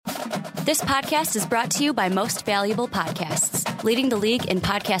This podcast is brought to you by Most Valuable Podcasts, leading the league in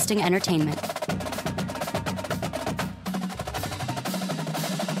podcasting entertainment.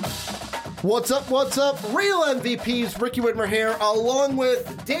 What's up? Real MVPs, Ricky Widmer here, along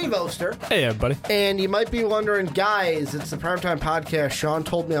with Dave Oster. Hey, everybody. And you might be wondering, guys, it's the Primetime Podcast. Sean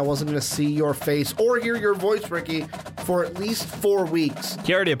told me I wasn't going to see your face or hear your voice, Ricky, for at least 4 weeks.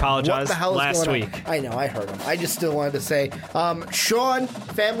 He already apologized what the hell is last going week. on? I know, I heard him. I just still wanted to say, Sean,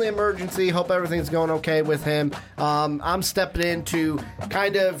 family emergency. Hope everything's going okay with him. I'm stepping in to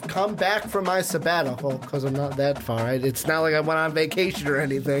kind of come back from my sabbatical because I'm not that far. It's not like I went on vacation or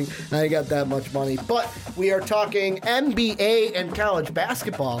anything. I got that much money. But we are talking NBA and college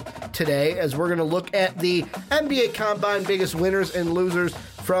basketball today as we're going to look at the NBA Combine biggest winners and losers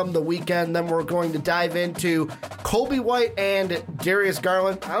from the weekend. Then we're going to dive into Coby White and Darius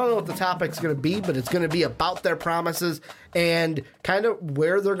Garland. I don't know what the topic's going to be, but it's going to be about their promises and kind of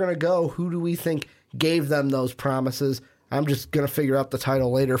where they're going to go. Who do we think gave them those promises? I'm just going to figure out the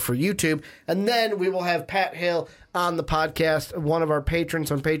title later for YouTube. And then we will have Pat Hill on the podcast, one of our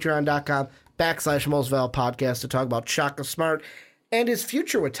patrons on patreon.com/MostValuablePodcast to talk about Shaka Smart and his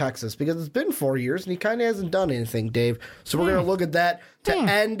future with Texas, because it's been 4 years and he kind of hasn't done anything, Dave. So we're going to look at that to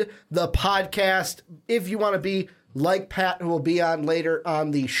end the podcast. If you want to be like Pat, who will be on later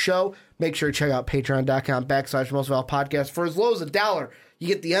on the show, make sure to check out patreon.com/MostValuablePodcast. For as low as $1, you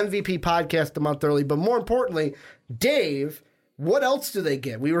get the MVP podcast a month early. But more importantly, Dave, what else do they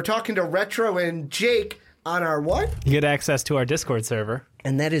get? We were talking to Retro and Jake on our what? You get access to our Discord server.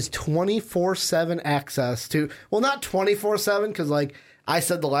 And that is 24/7 access to, well, not 24/7, because like I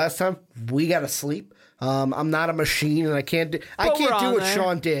said the last time, we got to sleep. I'm not a machine, and I can't do what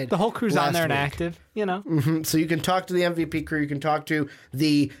Sean did. The whole crew's on there and week. active, you know. Mm-hmm. So you can talk to the MVP crew. You can talk to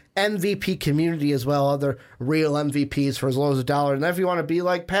the MVP community as well, other real MVPs for as low as $1. And then if you want to be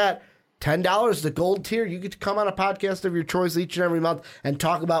like Pat, $10, the gold tier, you get to come on a podcast of your choice each and every month and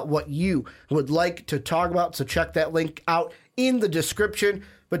talk about what you would like to talk about. So check that link out in the description.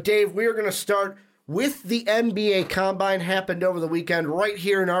 But Dave, we are going to start with the NBA Combine. Happened over the weekend right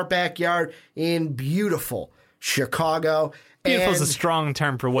here in our backyard in beautiful Chicago. Beautiful is a strong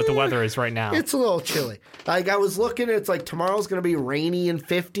term for what the weather is right now. It's a little chilly. Like I was looking, it's like tomorrow's going to be rainy in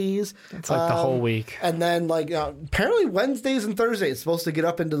 50s. It's like the whole week. And then like apparently Wednesdays and Thursdays it's supposed to get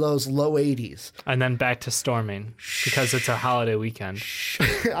up into those low 80s. And then back to storming because it's a holiday weekend.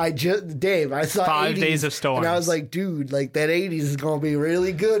 Dave, I saw 5 80s, days of storms. and I was like, dude, like that 80s is going to be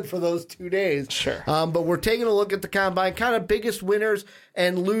really good for those 2 days. Sure. But we're taking a look at the Combine, kind of biggest winners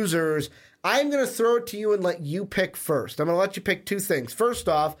and losers. I'm going to throw it to you and let you pick first. I'm going to let you pick two things. First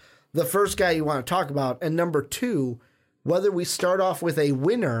off, the first guy you want to talk about. And number two, whether we start off with a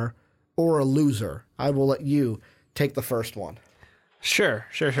winner or a loser. I will let you take the first one. Sure.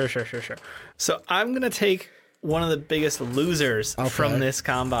 So I'm going to take one of the biggest losers from this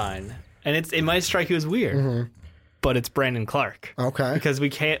Combine. And it might strike you as weird, but it's Brandon Clark. Okay. Because we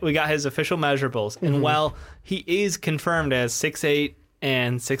got his official measurables. And while he is confirmed as 6'8",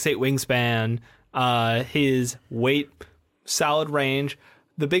 and 6'8" wingspan, his weight, solid range.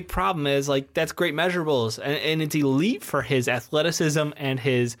 The big problem is, like, that's great measurables, and it's elite for his athleticism and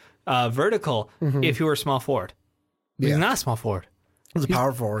his vertical if he were a small forward. He's not a small forward. He's a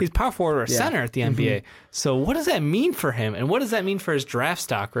power forward. He's power forward or center at the NBA. So what does that mean for him, and what does that mean for his draft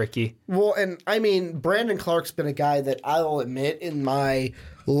stock, Ricky? Well, and I mean, Brandon Clark's been a guy that I will admit in my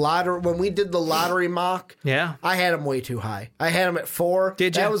lottery, when we did the lottery mock, I had him way too high. I had him at 4.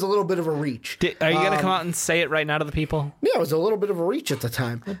 Did you? That was a little bit of a reach. Are you going to come out and say it right now to the people? Yeah, it was a little bit of a reach at the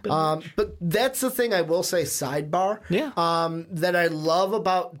time. But that's the thing I will say, sidebar, that I love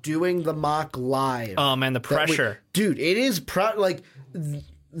about doing the mock live. Oh, man, the pressure. Dude, it is, like,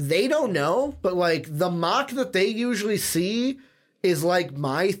 they don't know, but, like, the mock that they usually see is, like,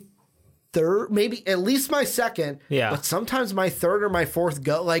 my third, maybe at least my second, but sometimes my third or my fourth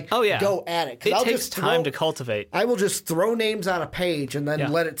go at it. It takes time to cultivate. I will just throw names on a page and then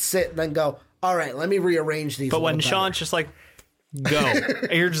let it sit and then go, all right, let me rearrange these. But when Sean's just like, go,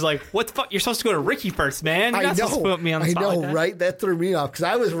 and you're just like, what the fuck? You're supposed to go to Ricky first, man. You're not supposed to put me on the spot like that. Right? That threw me off because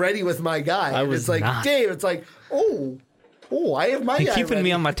I was ready with my guy. It's like, not. Dave, it's like, oh, I have my guy You're keeping ready.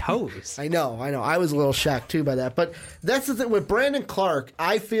 me on my toes. I know. I was a little shocked too by that. But that's the thing with Brandon Clark.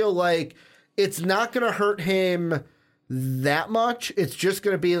 I feel like it's not going to hurt him that much. It's just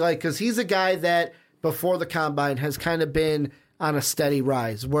going to be like, because he's a guy that before the Combine has kind of been on a steady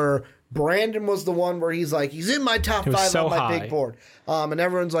rise, where Brandon was the one where he's like, he's in my top 5 on my big board. And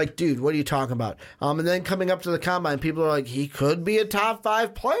everyone's like, dude, what are you talking about? And then coming up to the combine, people are like, he could be a top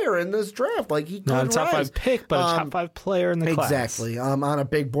 5 player in this draft. Like, he could Not a top 5 pick, but a top 5 player in the class. Exactly. On a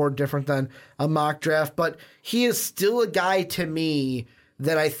big board, different than a mock draft. But he is still a guy to me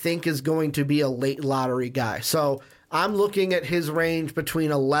that I think is going to be a late lottery guy. So I'm looking at his range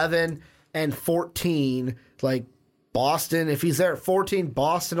between 11 and 14, like, Boston, if he's there at 14,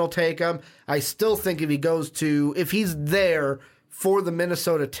 Boston will take him. I still think if he's there for the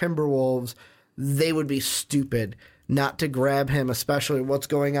Minnesota Timberwolves, they would be stupid not to grab him, especially what's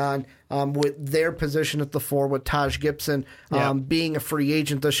going on with their position at the 4 with Taj Gibson being a free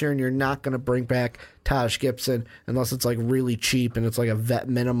agent this year, and you're not going to bring back Taj Gibson unless it's like really cheap and it's like a vet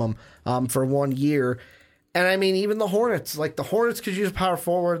minimum for 1 year. And I mean, even the Hornets could use power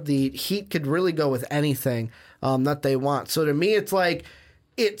forward. The Heat could really go with anything that they want. So to me, it's like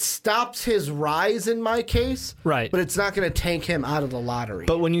it stops his rise in my case, right? But it's not going to tank him out of the lottery.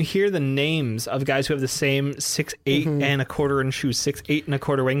 But when you hear the names of guys who have the same 6'8" and a quarter inch shoes, 6'8" and a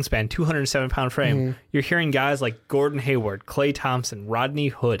quarter wingspan, 207-pound frame, you're hearing guys like Gordon Hayward, Klay Thompson, Rodney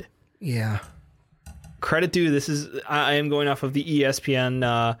Hood. Yeah. Credit due. I am going off of the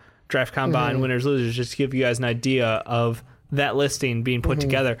ESPN Draft Combine winners losers just to give you guys an idea of that listing being put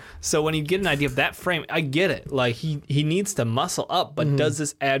together. So when you get an idea of that frame, I get it. Like he needs to muscle up, but does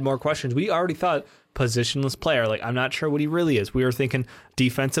this add more questions? We already thought positionless player. Like I'm not sure what he really is. We were thinking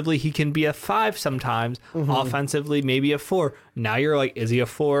defensively he can be a 5 sometimes, offensively maybe a 4. Now you're like, is he a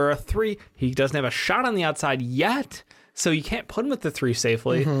 4 or a 3? He doesn't have a shot on the outside yet. So you can't put him at the 3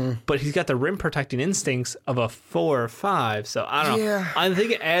 safely, but he's got the rim protecting instincts of a 4 or 5. So I don't know. Yeah. I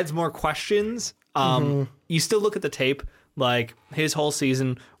think it adds more questions. You still look at the tape, like his whole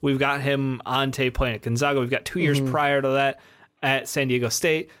season. We've got him on tape playing at Gonzaga. We've got 2 years prior to that at San Diego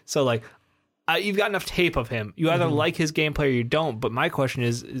State. So like you've got enough tape of him. You either like his gameplay or you don't. But my question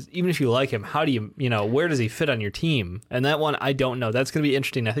is even if you like him, how do you where does he fit on your team? And that one, I don't know. That's going to be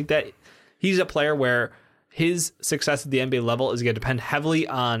interesting. I think that he's a player where his success at the NBA level is going to depend heavily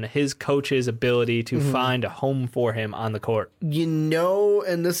on his coach's ability to find a home for him on the court.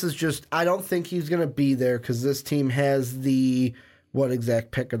 And this is just, I don't think he's going to be there because this team has what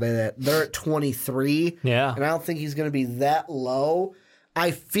exact pick are they at? They're at 23. Yeah. And I don't think he's going to be that low.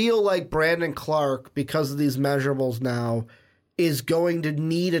 I feel like Brandon Clark, because of these measurables now, is going to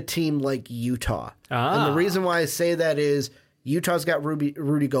need a team like Utah. And the reason why I say that is Utah's got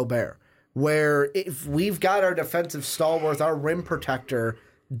Rudy Gobert. Where if we've got our defensive stalwart, our rim protector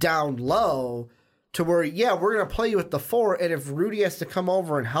down low to where, we're going to play you at the 4, and if Rudy has to come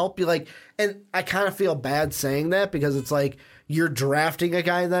over and help you, and I kind of feel bad saying that because it's like you're drafting a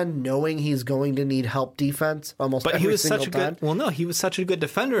guy then knowing he's going to need help defense almost every single time. He was such a good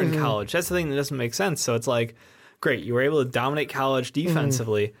defender in college. That's the thing that doesn't make sense. So it's like, great, you were able to dominate college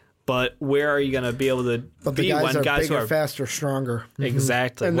defensively, but where are you going to be able to be when guys who are faster, stronger?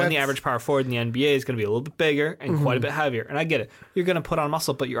 Exactly. And when the average power forward in the NBA is going to be a little bit bigger and quite a bit heavier. And I get it. You're going to put on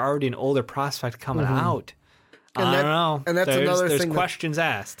muscle, but you're already an older prospect coming out. I don't know. And there's questions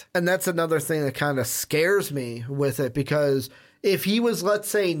asked. And that's another thing that kind of scares me with it because if he was, let's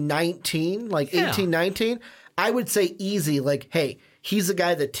say, 19, like 18, 19, I would say easy, like, hey, he's a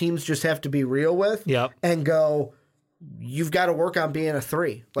guy that teams just have to be real with and go, you've got to work on being a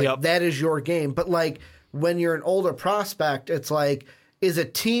 3. That is your game. But when you're an older prospect, it's like, is a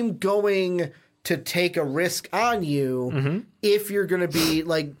team going to take a risk on you if you're going to be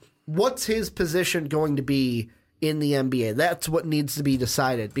what's his position going to be in the NBA? That's what needs to be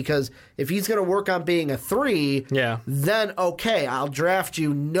decided. Because if he's going to work on being a 3, then okay, I'll draft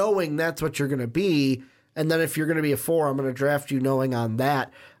you knowing that's what you're going to be. And then if you're going to be a 4, I'm going to draft you knowing on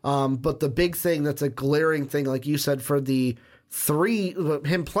that. But the big thing that's a glaring thing, like you said, for the 3,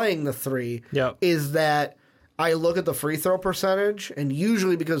 him playing the 3, is that I look at the free throw percentage, and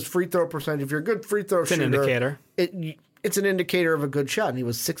usually because free throw percentage, if you're a good free throw shooter, an indicator. It's an indicator of a good shot, and he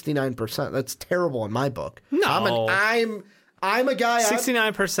was 69%. That's terrible in my book. No. I'm a guy.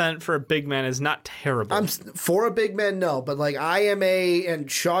 69% for a big man is not terrible. For a big man, no. But I am and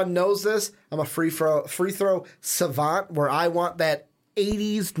Sean knows this, I'm a free throw savant where I want that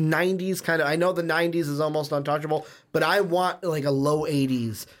 80s, 90s kind of. I know the 90s is almost untouchable, but I want a low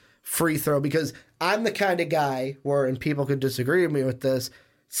 80s free throw because I'm the kind of guy where, and people could disagree with me with this,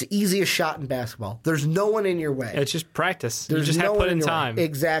 it's the easiest shot in basketball. There's no one in your way. It's just practice. You just have to put in time. Way.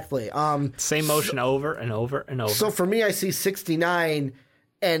 Exactly. Same motion over and over and over. So for me, I see 69,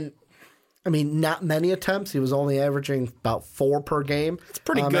 and I mean, not many attempts. He was only averaging about 4 per game. It's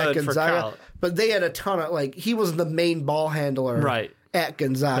pretty good for college. But they had a ton of, like, he was the main ball handler at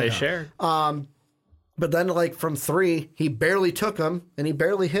Gonzaga. They shared. But then, like, from 3, he barely took them, and he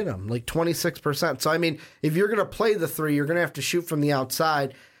barely hit them, like 26%. So, I mean, if you're going to play the 3, you're going to have to shoot from the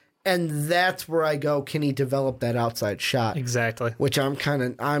outside. And that's where I go, can he develop that outside shot? Exactly. Which I'm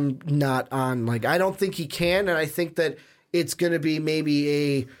not on. Like, I don't think he can, and I think that it's going to be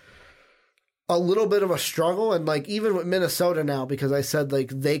maybe a little bit of a struggle. And, like, even with Minnesota now, because I said, like,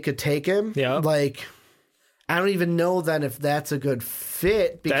 they could take him. Yeah. Like, I don't even know then if that's a good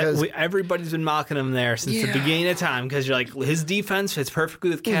fit, because everybody's been mocking him there since the beginning of time, because you're like, his defense fits perfectly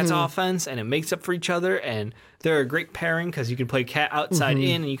with Cat's offense, and it makes up for each other, and they're a great pairing because you can play Cat outside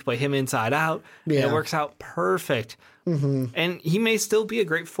in and you can play him inside out. Yeah. And it works out perfect. And he may still be a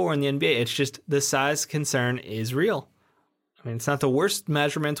great 4 in the NBA. It's just the size concern is real. I mean, it's not the worst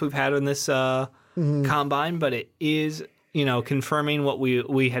measurements we've had in this combine, but it is, confirming what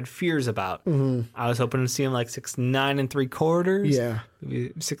we had fears about. I was hoping to see him like 6'9 3/4. Yeah. Maybe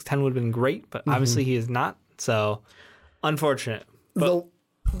 6'10 would have been great, but obviously he is not. So, unfortunate. But,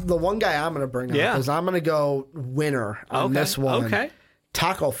 the one guy I'm going to bring up is I'm going to go winner on this one. Okay.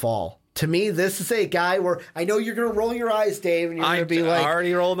 Taco Fall. To me, this is a guy where I know you're going to roll your eyes, Dave, and you're going to be like, I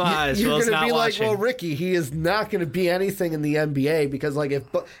already rolled my eyes. You're going to be watching. like, well, Ricky, he is not going to be anything in the NBA, because, like,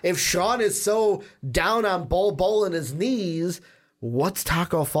 if Sean is so down on Bol and his knees, what's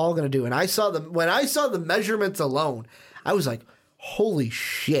Taco Fall going to do? And when I saw the measurements alone, I was like, holy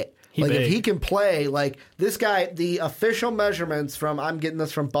shit. If he can play, like, this guy, the official measurements I'm getting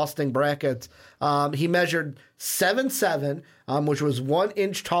this from Busting Brackets, he measured 7'7", which was 1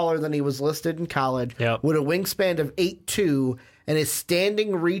 inch taller than he was listed in college, with a wingspan of 8'2", and a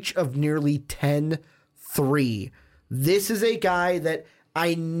standing reach of nearly 10'3". This is a guy that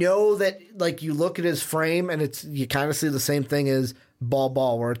I know that, like, you look at his frame, and you kind of see the same thing as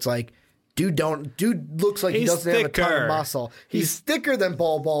Ball, where it's like, Dude looks like he doesn't have a ton of muscle. He's thicker than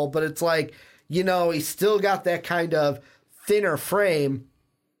Ball, but it's like, he's still got that kind of thinner frame.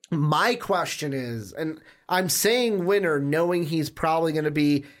 My question is, and I'm saying winner knowing he's probably going to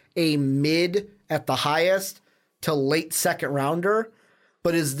be a mid at the highest to late second rounder,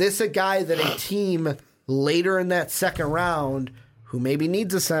 but is this a guy that a team later in that second round who maybe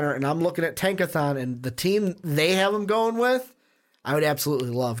needs a center, and I'm looking at Tankathon and the team they have him going with, I would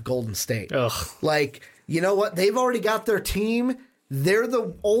absolutely love Golden State. Ugh. Like, you know what? They've already got their team. They're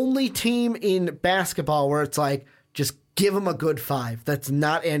the only team in basketball where it's like, just give them a good 5. That's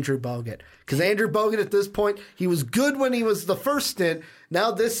not Andrew Bogut. Because Andrew Bogut at this point, he was good when he was the first stint. Now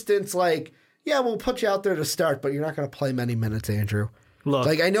this stint's like, yeah, we'll put you out there to start, but you're not going to play many minutes, Andrew. Look,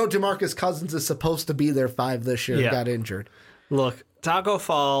 like, I know DeMarcus Cousins is supposed to be their 5 this year and got injured. Look, Taco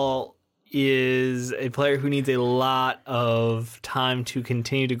Fall is a player who needs a lot of time to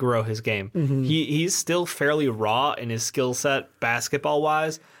continue to grow his game. He's still fairly raw in his skill set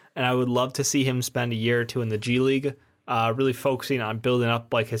basketball-wise, and I would love to see him spend a year or 2 in the G League, really focusing on building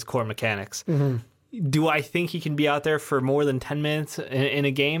up like his core mechanics. Do I think he can be out there for more than 10 minutes in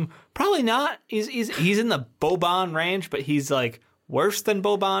a game? Probably not. He's in the Boban range, but he's like worse than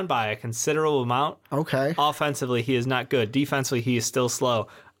Boban by a considerable amount. Okay. Offensively, he is not good. Defensively, he is still slow.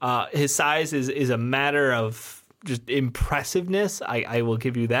 His size is a matter of just impressiveness. I will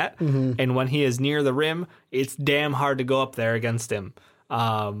give you that. And when he is near the rim, it's damn hard to go up there against him.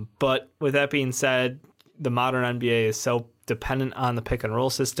 But with that being said, the modern NBA is so dependent on the pick and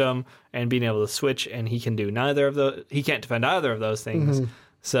roll system and being able to switch, and he can do neither of those. He can't defend either of those things.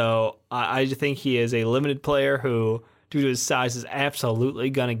 So I think he is a limited player who, due to his size, is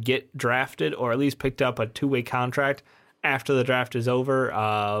absolutely going to get drafted or at least picked up a 2-way contract after the draft is over.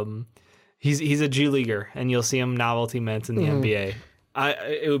 He's a G Leaguer, and you'll see him novelty minutes in the NBA.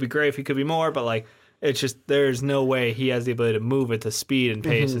 It would be great if he could be more, but like, it's just, there's no way he has the ability to move at the speed and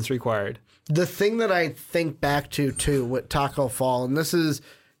pace that's required. The thing that I think back to, too, with Taco Fall, and this is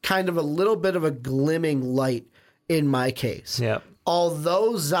kind of a little bit of a glimmering light in my case. Yeah.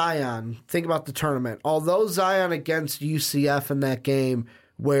 Although Zion, think about the tournament, although Zion against UCF in that game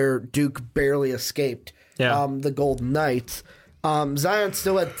where Duke barely escaped the Golden Knights, Zion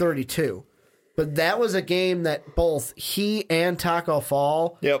still had 32. But that was a game that both he and Taco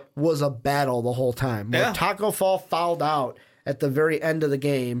Fall was a battle the whole time. When Taco Fall fouled out at the very end of the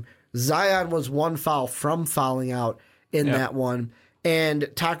game, Zion was 1 foul from fouling out in that one, and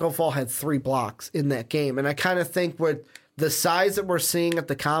Taco Fall had 3 blocks in that game. And I kind of think with the size that we're seeing at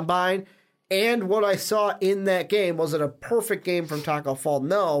the Combine and what I saw in that game, was it a perfect game from Taco Fall?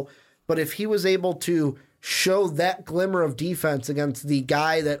 No. But if he was able to show that glimmer of defense against the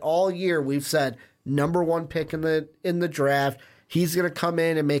guy that all year we've said number one pick in the draft. He's going to come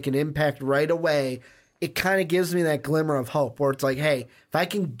in and make an impact right away. It kind of gives me that glimmer of hope where it's like, hey, if I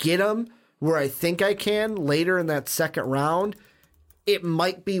can get him where I think I can later in that second round, it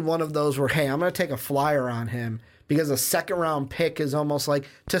might be one of those where, hey, I'm going to take a flyer on him because a second round pick is almost like,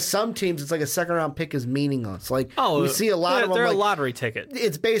 to some teams, it's like a second round pick is meaningless. Like, we see a lot of them. They're like, a lottery ticket.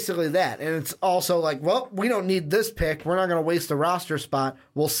 It's basically that. And it's also like, well, we don't need this pick. We're not going to waste a roster spot.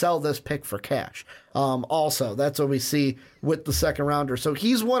 We'll sell this pick for cash. Also, that's what we see with the second rounder. So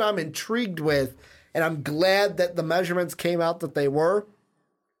he's one I'm intrigued with, and I'm glad that the measurements came out that they were,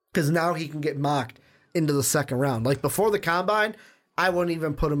 because now he can get mocked into the second round. Like before the combine, I wouldn't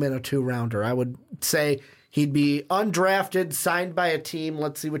even put him in a 2-rounder. I would say he'd be undrafted, signed by a team.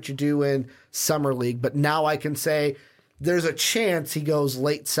 Let's see what you do in Summer League. But now I can say there's a chance he goes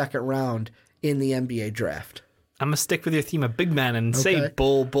late second round in the NBA draft. I'm going to stick with your theme of big man and say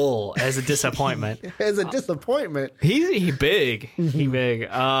Bull as a disappointment. As a disappointment. He big. He big.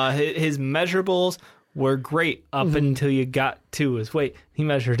 His measurables were great up until you got to his weight. He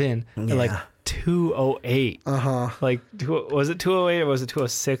measured in at like 208. Like, was it 208 or was it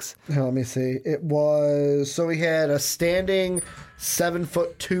 206? Let me see. It was, so he had a standing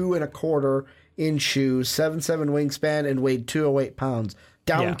 7'2.25" in shoes, 7'7" wingspan, and weighed 208 pounds.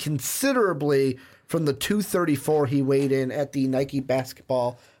 Down considerably from the 234 he weighed in at the Nike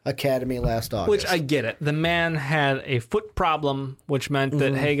Basketball Academy last August. Which I get it. The man had a foot problem, which meant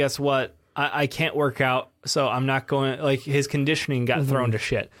that, hey, guess what? I can't work out, so I'm not going. Like, his conditioning got thrown to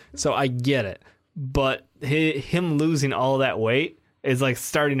shit. So I get it. But him losing all that weight is like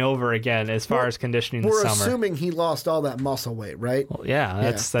starting over again as far as conditioning this summer. We're assuming he lost all that muscle weight, right? Well,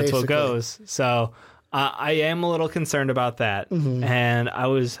 that's what goes. So I am a little concerned about that. And I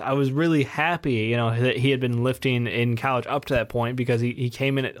was really happy, that he had been lifting in college up to that point, because he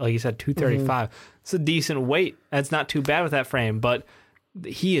came in at, like you said, 235. It's a decent weight. That's not too bad with that frame, but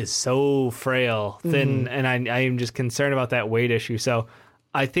he is so frail, thin, and I am just concerned about that weight issue. So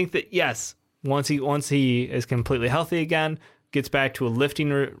I think that, yes, once he is completely healthy again, gets back to a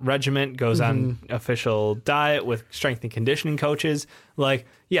lifting regimen, goes on official diet with strength and conditioning coaches, like,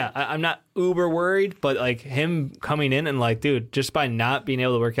 I'm not uber worried, but like him coming in and like, dude, just by not being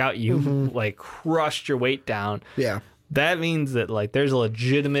able to work out, you like crushed your weight down. Yeah. That means that like there's a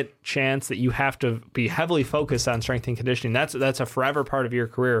legitimate chance that you have to be heavily focused on strength and conditioning. That's a forever part of your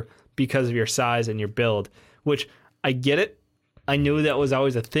career because of your size and your build, which I get it. I knew that was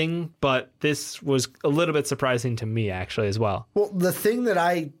always a thing, but this was a little bit surprising to me actually as well. Well, the thing that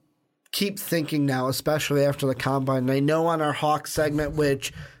I keep thinking now, especially after the combine, and I know on our Hawks segment,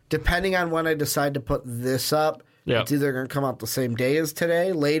 which depending on when I decide to put this up, it's either going to come out the same day as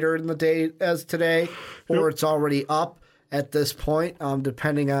today, later in the day as today, or it's already up at this point,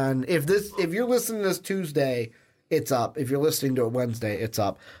 depending on if you're listening to this Tuesday, it's up. If you're listening to it Wednesday, it's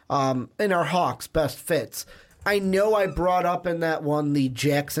up. In our Hawks best fits, I know I brought up in that one the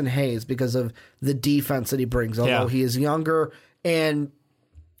Jackson Hayes because of the defense that he brings, although he is younger and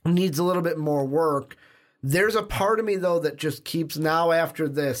needs a little bit more work. There's a part of me, though, that just keeps now after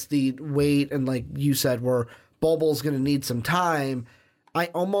this, the weight, and like you said, where Bulbul's going to need some time, I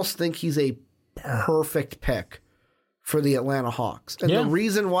almost think he's a perfect pick for the Atlanta Hawks. And the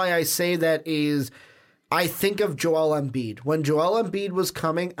reason why I say that is I think of Joel Embiid. When Joel Embiid was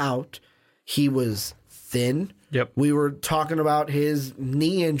coming out, he was thin. Yep. We were talking about his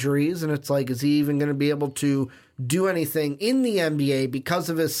knee injuries, and it's like, is he even going to be able to do anything in the NBA because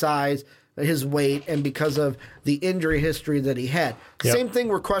of his size, his weight, and because of the injury history that he had? Same thing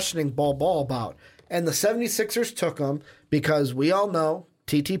we're questioning Ball about. And the 76ers took him because we all know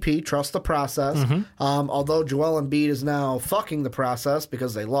TTP, trust the process. Although Joel Embiid is now fucking the process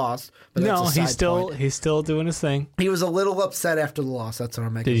because they lost. But no, he's still doing his thing. He was a little upset after the loss. That's what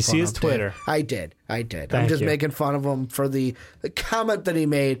I'm making fun of. Did you see his Twitter? I did. I'm just making fun of him for the comment that he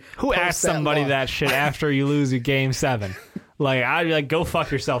made. Who asked somebody that shit after you lose your game 7? Like, I'd be like, go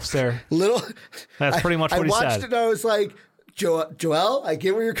fuck yourself, sir. That's pretty much what he said. I watched it and I was like, Joel, I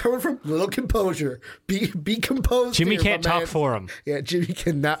get where you're coming from. Little composure. Be composed. Jimmy can't talk for him. Yeah, Jimmy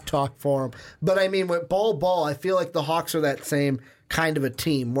cannot talk for him. But I mean, with Ball, I feel like the Hawks are that same kind of a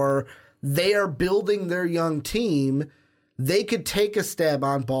team where they are building their young team. They could take a stab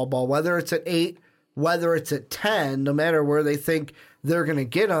on Ball, whether it's at 8, whether it's at 10, no matter where they think they're going to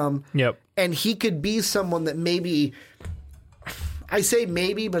get him. Yep. And he could be someone that maybe, I say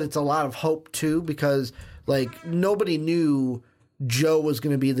maybe, but it's a lot of hope too, because like nobody knew Joe was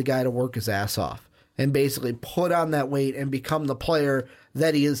going to be the guy to work his ass off. and basically put on that weight and become the player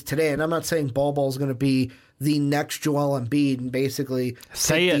that he is today. And I'm not saying Ball is going to be the next Joel Embiid and basically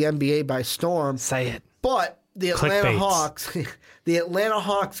take the NBA by storm. Say it. But the Atlanta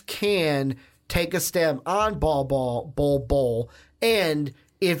Hawks can take a stab on Ball, and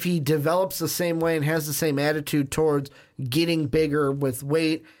if he develops the same way and has the same attitude towards getting bigger with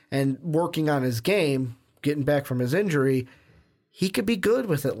weight and working on his game, getting back from his injury, he could be good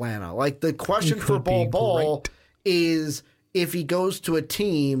with Atlanta. Like, the question for Ball is if he goes to a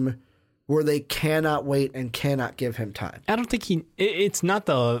team where they cannot wait and cannot give him time. I don't think it's not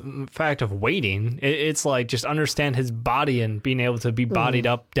the fact of waiting. It's like just understand his body and being able to be bodied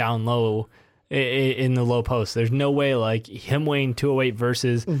up down low in the low post. There's no way like him weighing 208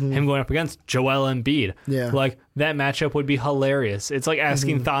 versus him going up against Joel Embiid. Yeah. Like that matchup would be hilarious. It's like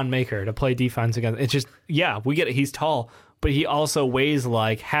asking Thon Maker to play defense against. It's just, yeah, we get it. He's tall, but he also weighs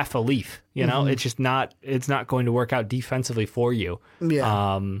like half a leaf. You know, it's just not going to work out defensively for you.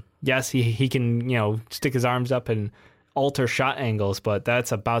 Yeah. Yes, he can, you know, stick his arms up and alter shot angles, but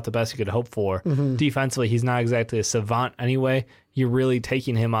that's about the best you could hope for. Defensively, he's not exactly a savant anyway. You're really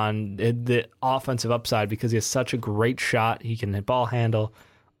taking him on the offensive upside because he has such a great shot. He can ball handle.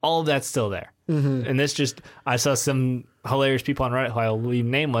 All of that's still there. And this just, I saw some hilarious people on Reddit who I'll leave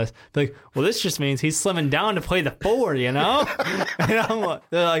nameless. They're like, well, this just means he's slimming down to play the forward, you know?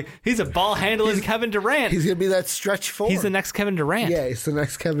 They're like, he's a ball handling Kevin Durant. He's going to be that stretch forward. He's the next Kevin Durant. Yeah, he's the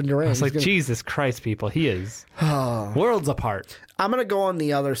next Kevin Durant. It's like, Jesus Christ, people. He is worlds apart. I'm going to go on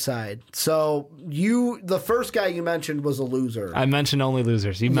the other side. So the first guy you mentioned was a loser. I mentioned only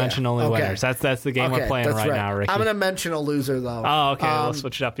losers. You mentioned only winners. That's the game we're playing right now, Ricky. I'm going to mention a loser, though. Oh, okay. Let's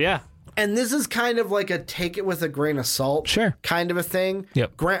switch it up. Yeah. And this is kind of like a take it with a grain of salt kind of a thing.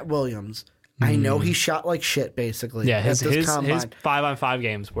 Yep. Grant Williams. I know he shot like shit, basically. Yeah, his 5-on-5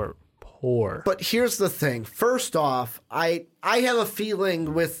 games were poor. But here's the thing. First off, I have a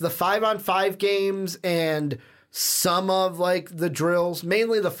feeling with the 5-on-5 games and some of like the drills,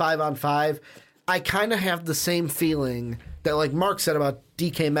 mainly the 5-on-5, I kind of have the same feeling that like Mark said about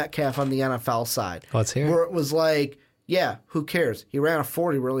DK Metcalf on the NFL side. Let's hear it. Where it was like, yeah, who cares? He ran a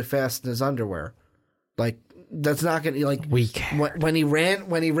 40 really fast in his underwear. Like, that's not going to, like, we care. When he ran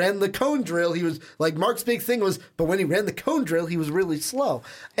the cone drill, he was, like, Mark's big thing was, but when he ran the cone drill, he was really slow.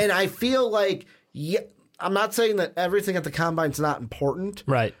 And I feel like, yeah, I'm not saying that everything at the combine's not important.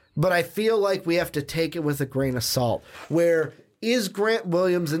 Right. But I feel like we have to take it with a grain of salt. Where is Grant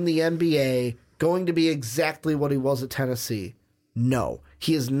Williams in the NBA going to be exactly what he was at Tennessee? No.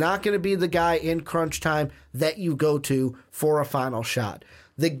 He is not going to be the guy in crunch time that you go to for a final shot.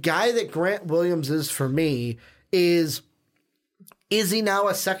 The guy that Grant Williams is for me is he now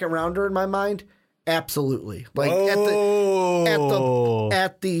a second rounder in my mind? Absolutely. Like at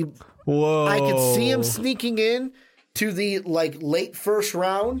the Whoa. I could see him sneaking in to the like late first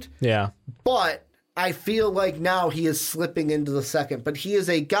round. Yeah. But I feel like now he is slipping into the second. But he is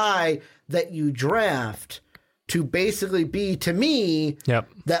a guy that you draft to basically be, to me,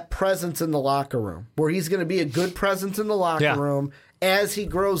 that presence in the locker room, where he's going to be a good presence in the locker room. As he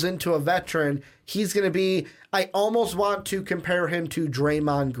grows into a veteran, he's going to be, I almost want to compare him to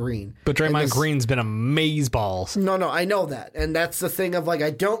Draymond Green. But Draymond Green's been amazeballs. No, I know that. And that's the thing of, like, I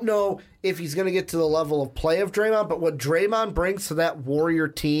don't know if he's going to get to the level of play of Draymond, but what Draymond brings to that Warrior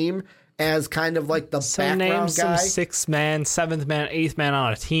team as kind of like the background guy. Name some 6th man, 7th man, 8th man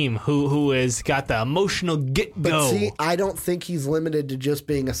on a team who has got the emotional get-go. But see, I don't think he's limited to just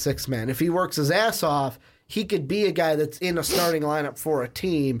being a 6th man. If he works his ass off, he could be a guy that's in a starting lineup for a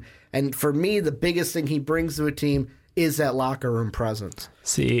team. And for me, the biggest thing he brings to a team is that locker room presence.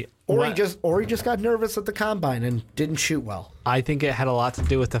 See, Or he just got nervous at the combine and didn't shoot well. I think it had a lot to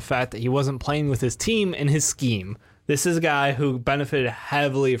do with the fact that he wasn't playing with his team and his scheme. This is a guy who benefited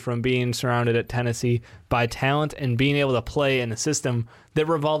heavily from being surrounded at Tennessee by talent and being able to play in a system that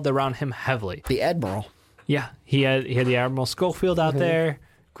revolved around him heavily. The Admiral. Yeah, he had the Admiral Schofield out there.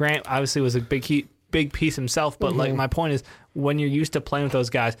 Grant obviously was a big piece himself, but like my point is, when you're used to playing with those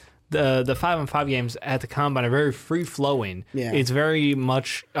guys, the 5-on-5 games at the combine are very free flowing. Yeah. It's very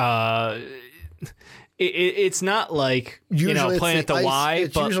much it's not like usually playing at the Y.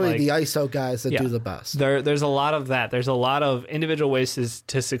 It's but usually like, the ISO guys that do the best. There's a lot of that. There's a lot of individual ways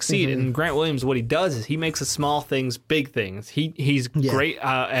to succeed. And Grant Williams, what he does is he makes the small things big things. He's great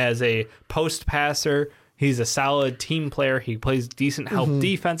as a post passer. He's a solid team player. He plays decent help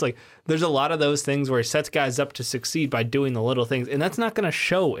defense. Like, there's a lot of those things where he sets guys up to succeed by doing the little things, and that's not going to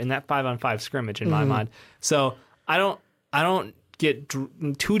show in that 5-on-5 scrimmage in my mind. So I don't get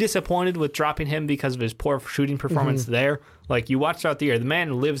too disappointed with dropping him because of his poor shooting performance there. Like, you watch throughout the year, the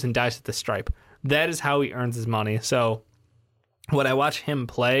man lives and dies at the stripe. That is how he earns his money. So when I watch him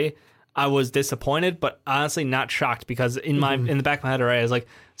play, I was disappointed, but honestly not shocked, because in the back of my head already, I was like,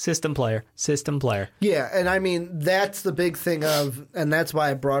 system player. Yeah, and I mean, that's the big thing and that's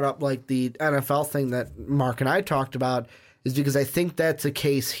why I brought up like the NFL thing that Mark and I talked about, is because I think that's a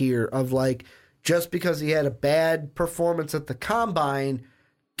case here of like, just because he had a bad performance at the combine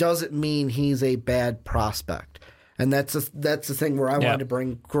doesn't mean he's a bad prospect. And that's the thing where I wanted to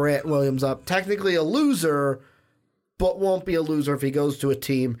bring Grant Williams up. Technically a loser, but won't be a loser if he goes to a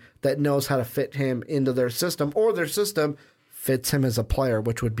team that knows how to fit him into their system, or their system fits him as a player,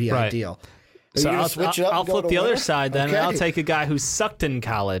 which would be ideal. So I'll flip the other side then, and I'll take a guy who sucked in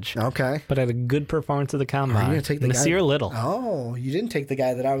college. Okay. But had a good performance at the combine. You're going to take the Nasir guy? Little. Oh, you didn't take the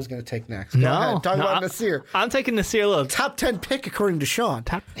guy that I was going to take next. Go ahead. Talk about Nasir. I'm taking Nasir Little. Top 10 pick according to Sean.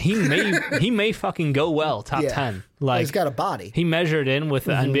 He may fucking go well, top 10. Like, he's got a body. He measured in with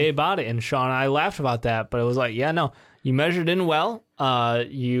the NBA body, and Sean and I laughed about that, but it was like, you measured in well.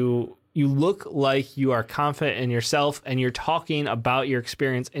 You look like you are confident in yourself, and you're talking about your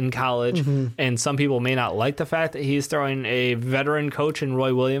experience in college. And some people may not like the fact that he's throwing a veteran coach in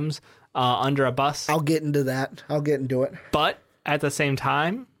Roy Williams under a bus. I'll get into that. I'll get into it. But at the same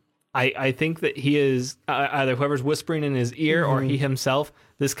time, I think that he is either whoever's whispering in his ear or he himself,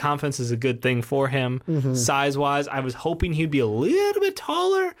 this confidence is a good thing for him. Size-wise, I was hoping he'd be a little bit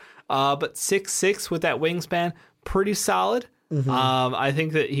taller, but 6'6" with that wingspan, pretty solid. I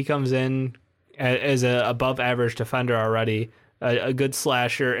think that he comes in as a above average defender already, a good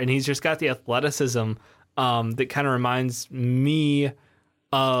slasher, and he's just got the athleticism that kind of reminds me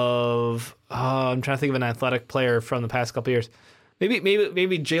of I'm trying to think of an athletic player from the past couple years. Maybe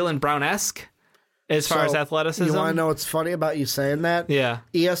Jaylen Brown-esque as far as athleticism. You want to know what's funny about you saying that? Yeah.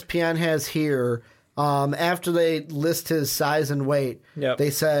 ESPN has here, after they list his size and weight, they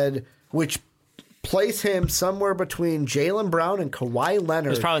said, which place him somewhere between Jaylen Brown and Kawhi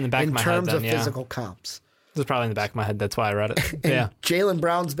Leonard in terms of physical comps. It was probably in the back of my head. That's why I read it. And Jaylen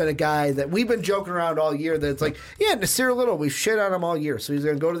Brown's been a guy that we've been joking around all year that it's like, Nasir Little, we've shit on him all year. So he's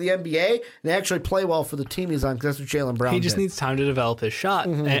going to go to the NBA and actually play well for the team he's on, because that's what Jaylen Brown He just needs time to develop his shot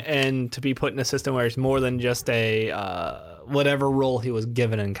and to be put in a system where it's more than just a whatever role he was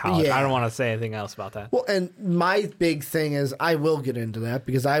given in college. I don't want to say anything else about that. Well, and my big thing is, I will get into that,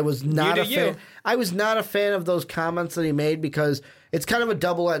 because I was not a fan. I was not a fan of those comments that he made, because it's kind of a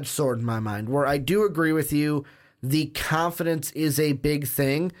double-edged sword in my mind, where I do agree with you. The confidence is a big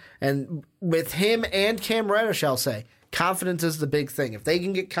thing. And with him and Cam Reddish, I'll say, confidence is the big thing. If they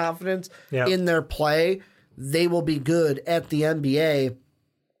can get confidence in their play, they will be good at the NBA.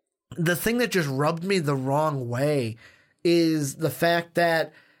 The thing that just rubbed me the wrong way is the fact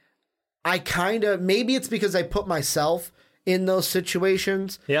that maybe it's because I put myself in those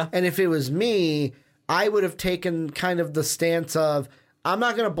situations. Yeah. And if it was me, I would have taken kind of the stance of, I'm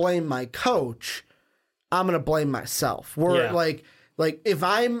not going to blame my coach. I'm going to blame myself. Like if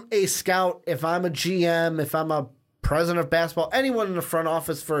I'm a scout, if I'm a GM, if I'm a president of basketball, anyone in the front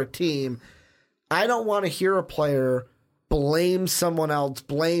office for a team, I don't want to hear a player blame someone else,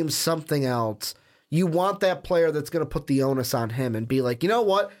 blame something else. You want that player that's going to put the onus on him and be like, you know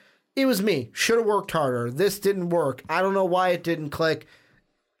what? It was me. Should have worked harder. This didn't work. I don't know why it didn't click.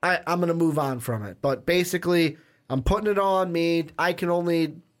 I'm going to move on from it. But basically, I'm putting it all on me. I can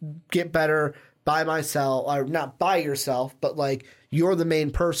only get better by myself, or not by yourself, but like, you're the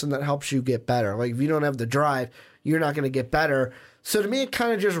main person that helps you get better. Like, if you don't have the drive, you're not going to get better. So to me, it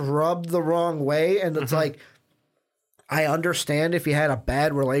kind of just rubbed the wrong way. And it's like, I understand if you had a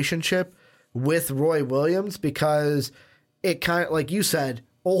bad relationship with Roy Williams, because it kind of, like you said,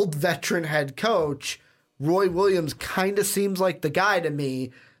 old veteran head coach, Roy Williams kind of seems like the guy to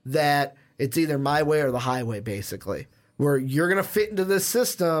me that it's either my way or the highway, basically, where you're going to fit into this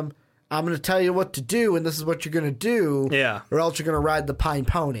system. I'm going to tell you what to do, and this is what you're going to do, or else you're going to ride the pine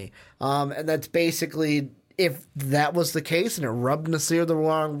pony. And that's basically, if that was the case and it rubbed Nasir the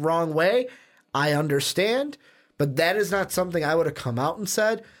wrong way, I understand, but that is not something I would have come out and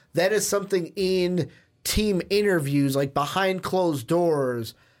said. That is something in team interviews, like behind closed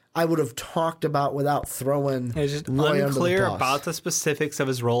doors, I would have talked about without throwing It's just Roy unclear under the bus. about the specifics of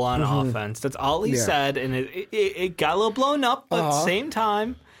his role on offense. That's all he said, and it got a little blown up, but at the same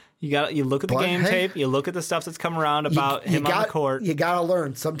time, you look at the game tape, you look at the stuff that's come around about him on the court. You got to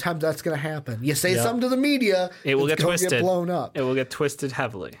learn. Sometimes that's going to happen. You say something to the media, it will get twisted. Get blown up. It will get twisted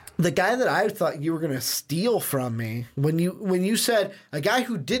heavily. The guy that I thought you were going to steal from me, when you said a guy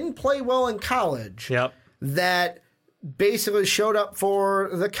who didn't play well in college, that basically showed up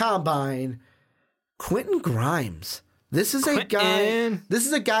for the combine, Quentin Grimes. This is a guy. This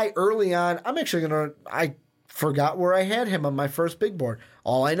is a guy early on. I'm actually I forgot where I had him on my first big board.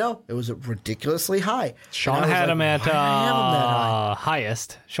 All I know, it was ridiculously high. Sean had him at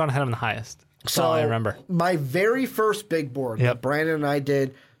highest. Sean had him the highest. That's all I remember. My very first big board that Brandon and I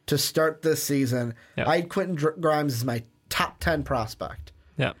did to start this season, I had Quentin Grimes as my top 10 prospect.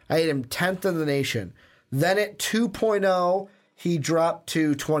 Yep. I had him 10th in the nation. Then at 2.0, he dropped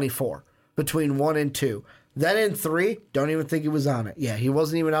to 24 between 1 and 2. Then in 3, don't even think he was on it. Yeah, he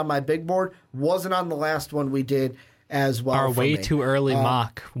wasn't even on my big board. Wasn't on the last one we did as well. Our way too early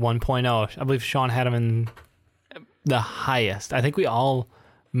mock 1.0. I believe Sean had him in the highest. I think we all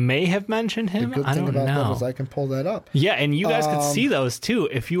may have mentioned him. The good thing about that is I can pull that up. Yeah, and you guys could see those too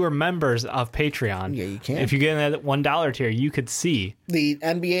if you were members of Patreon. Yeah, you can. If you get in that $1 tier, you could see. The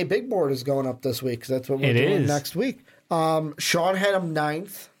NBA big board is going up this week because that's what we're doing next week. Sean had him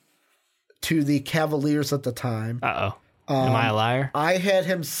 9th to the Cavaliers at the time. Uh-oh. Am I a liar? I had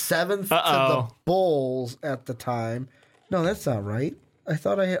him 7th to the Bulls at the time. No, that's not right. I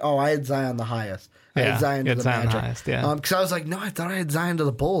thought I had Zion the highest. I had Zion to the Magic. The highest, because I was like, no, I thought I had Zion to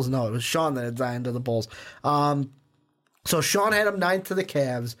the Bulls. No, it was Sean that had Zion to the Bulls. So Sean had him 9th to the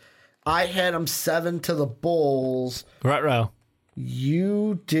Cavs. I had him 7 to the Bulls. Right-row.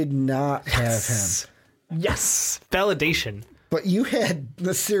 You did not have him. Yes. Validation. But you had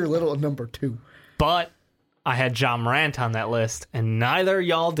Nasir Little at number 2. But I had John Morant on that list, and neither of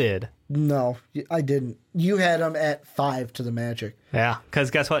y'all did. No, I didn't. You had him at 5 to the Magic. Yeah,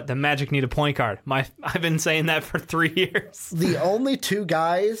 because guess what? The Magic need a point guard. I've been saying that for 3 years. The only 2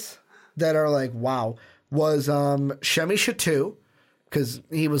 guys that are like, wow, was Shemi Shatu, because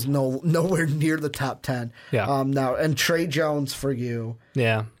he was nowhere near the top 10. Yeah. Now, and Trey Jones for you.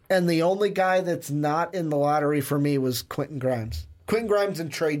 Yeah. And the only guy that's not in the lottery for me was Quentin Grimes. Quentin Grimes and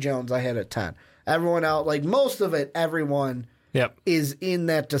Trey Jones I had at 10. Everyone out, like most of it, everyone is in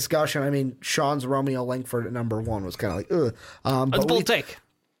that discussion. I mean, Sean's Romeo Langford at number 1 was kind of like, ugh. That's a bold take.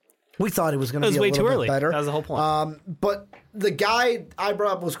 We thought it was going to be a little bit better. That was the whole point. But the guy I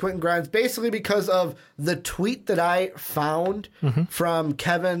brought up was Quentin Grimes, basically because of the tweet that I found from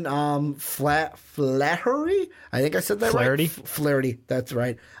Kevin Flaherty. I think I said that Flaherty? right. Flaherty, that's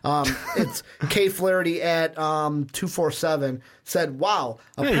right. It's K Flaherty at 247 said, "Wow,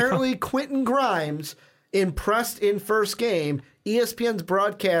 apparently Quentin Grimes impressed in first game." ESPN's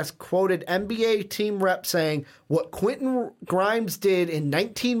broadcast quoted NBA team rep saying, "What Quentin Grimes did in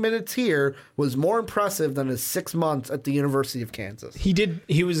 19 minutes here was more impressive than his 6 months at the University of Kansas." He did.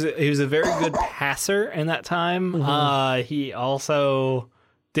 He was a very good passer in that time. He also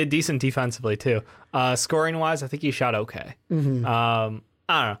did decent defensively too. Scoring wise, I think he shot okay. I don't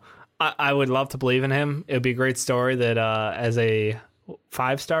know. I would love to believe in him. It would be a great story that as a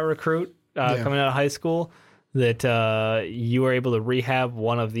 5-star recruit coming out of high school, that you were able to rehab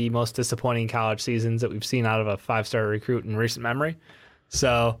one of the most disappointing college seasons that we've seen out of a 5-star recruit in recent memory.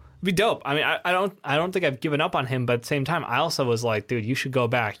 So it'd be dope. I mean, I don't think I've given up on him, but at the same time, I also was like, dude, you should go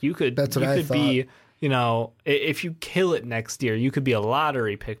back. You could be, if you kill it next year, you could be a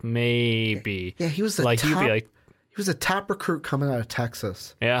lottery pick, maybe. Yeah, he was the top. He was a top recruit coming out of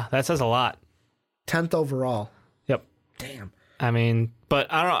Texas. Yeah, that says a lot. 10th overall. Yep. Damn. I mean, but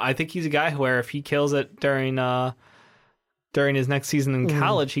I don't know. I think he's a guy where if he kills it during his next season in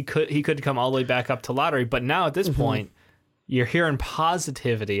college, he could come all the way back up to lottery. But now at this point, you're hearing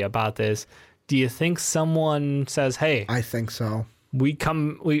positivity about this. Do you think someone says, "Hey, I think so. We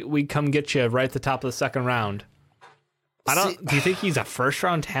come get you right at the top of the second round"? Do you think he's a first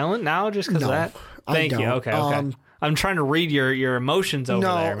round talent now just because of that? Thank you. Okay. I'm trying to read your emotions over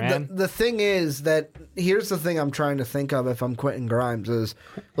there, man. The thing is that here's the thing I'm trying to think of if I'm Quentin Grimes is,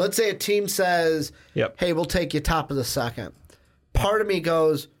 let's say a team says, hey, we'll take you top of the second. Part of me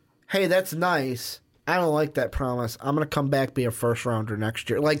goes, hey, that's nice. I don't like that promise. I'm going to come back, be a first rounder next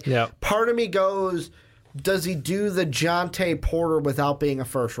year. Part of me goes, does he do the Jonte Porter without being a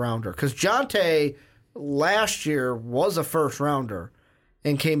first rounder? Because Jonte last year was a first rounder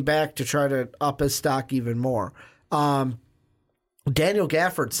and came back to try to up his stock even more. Daniel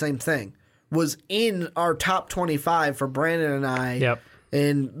Gafford, same thing, was in our top 25 for Brandon and I. Yep.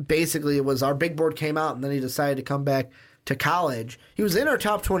 And basically it was our big board came out and then he decided to come back to college. He was in our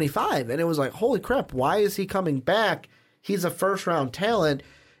top 25 and it was like, holy crap, why is he coming back? He's a first round talent.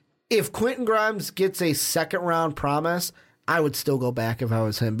 If Quentin Grimes gets a second round promise, I would still go back if I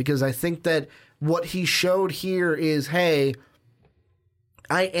was him because I think that what he showed here is, hey,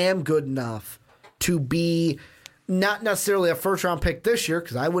 I am good enough to be not necessarily a first-round pick this year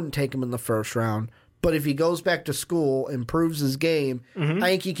because I wouldn't take him in the first round. But if he goes back to school, improves his game, I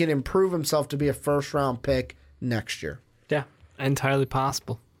think he can improve himself to be a first-round pick next year. Yeah, entirely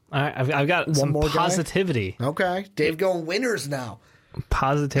possible. All right, I've got some more positivity. Guy? Okay. Dave going winners now.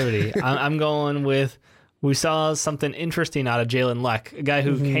 Positivity. I'm going with, we saw something interesting out of Jalen Leck, a guy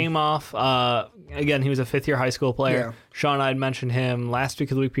who came off, again, he was a fifth-year high school player. Yeah. Sean and I had mentioned him last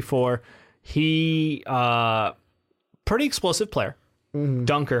week or the week before. He, pretty explosive player.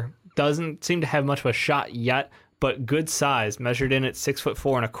 Dunker. Doesn't seem to have much of a shot yet, but good size. Measured in at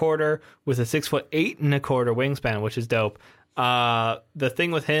 6'4.25" with a 6'8" wingspan, which is dope. The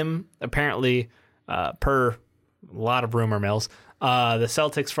thing with him, apparently, per a lot of rumor mills, the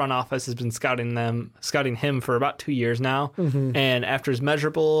Celtics front office has been scouting him for about 2 years now. And after his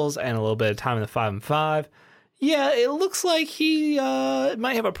measurables and a little bit of time in the 5-5, yeah, it looks like he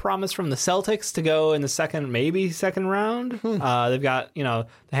might have a promise from the Celtics to go in the second round. They've got, the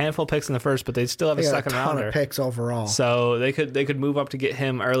handful of picks in the first, but they still have a second rounder. A ton of picks overall. So they could move up to get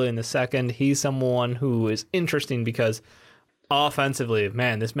him early in the second. He's someone who is interesting because offensively,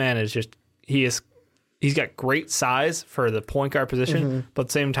 man, this man is just, he's got great size for the point guard position, but at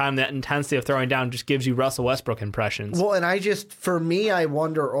the same time, that intensity of throwing down just gives you Russell Westbrook impressions. Well, and I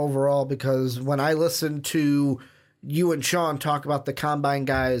wonder overall, because when I listen to you and Sean talk about the combine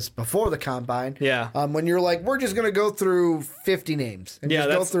guys before the combine, when you're like, we're just going to go through 50 names and just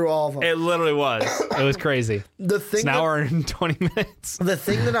go through all of them. It literally was. It was crazy. It's an hour and 20 minutes. The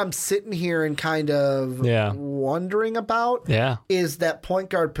thing that I'm sitting here and kind of wondering about is that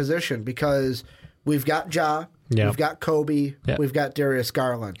point guard position, because we've got Ja, we've got Coby, we've got Darius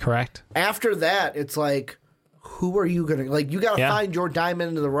Garland. Correct. After that, it's like, who are you going to... you got to find your diamond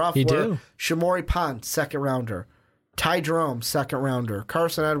into the rough. You do. Shamori Pond, second rounder. Ty Jerome, second rounder.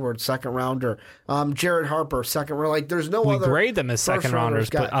 Carson Edwards, second rounder. Jared Harper, second rounder. There's no other... We grade them as second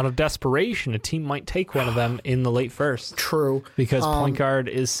rounders, but out of desperation, a team might take one of them in the late first. True. Because point guard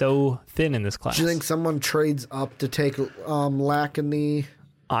is so thin in this class. Do you think someone trades up to take Lack in the...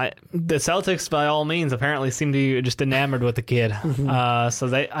 The Celtics, by all means, apparently seem to be just enamored with the kid.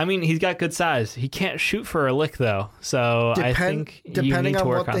 He's got good size. He can't shoot for a lick, though. So I think depending on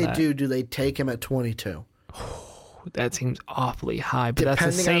what they that. do they take him at 22? That seems awfully high, but that's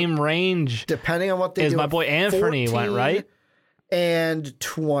the same range. Depending on what they do. As my boy Anthony went, right? And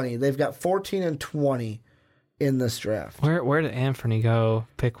 20. They've got 14 and 20 in this draft. Where did Anthony go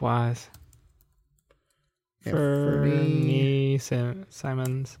pick-wise? Fernie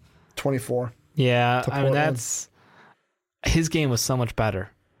Simons. 24. Yeah, that's... His game was so much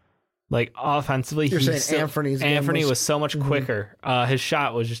better. Offensively, Anthony was so much quicker. His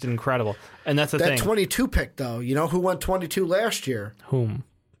shot was just incredible. And that's the thing. That 22 pick, though, you know who went 22 last year? Whom?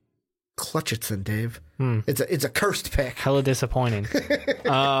 Clutcherson, Dave. It's a cursed pick. Hella disappointing.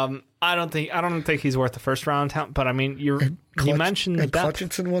 I don't think he's worth the first round talent, but I mean, you mentioned the depth.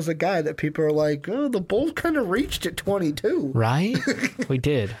 Clutcherson was a guy that people are like, oh, the Bulls kind of reached at 22. Right? We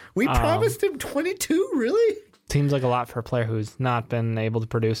did. We promised him 22, really? Seems like a lot for a player who's not been able to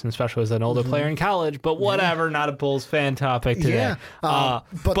produce, and especially as an older player in college, but whatever, not a Bulls fan topic today. Yeah,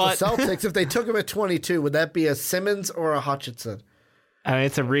 but the Celtics, if they took him at 22, would that be a Simmons or a Hutchinson? I mean,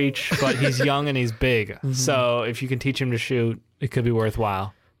 it's a reach, but he's young and he's big. So if you can teach him to shoot, it could be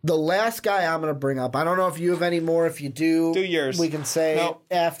worthwhile. The last guy I'm going to bring up, I don't know if you have any more. If you do yours. We can say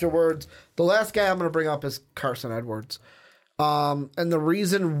afterwards. The last guy I'm going to bring up is Carson Edwards. And the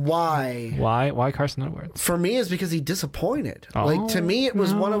reason why... Why Carson Edwards? For me is because he disappointed. To me, it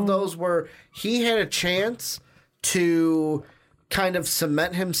was one of those where he had a chance to kind of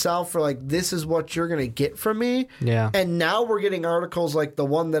cement himself for this is what you're going to get from me. Yeah. And now we're getting articles like the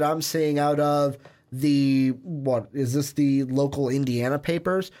one that I'm seeing out of the local Indiana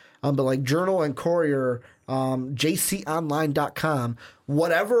papers? But Journal and Courier, jconline.com,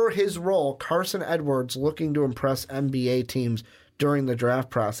 whatever his role, Carson Edwards looking to impress NBA teams during the draft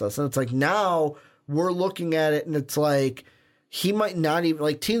process. And it's now we're looking at it and it's he might not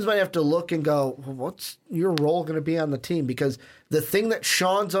even, teams might have to look and go, well, what's your role going to be on the team? Because the thing that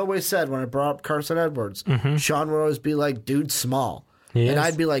Sean's always said when I brought up Carson Edwards, Sean would always be like, dude's small. And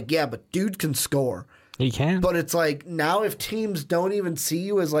I'd be like, yeah, but dude can score. He can. But it's now if teams don't even see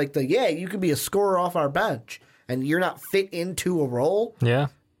you as you can be a scorer off our bench and you're not fit into a role,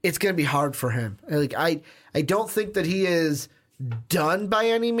 it's going to be hard for him. I don't think that he is done by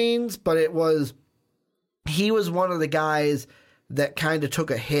any means, but he was one of the guys that kind of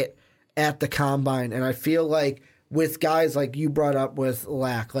took a hit at the combine. And I feel with guys like you brought up with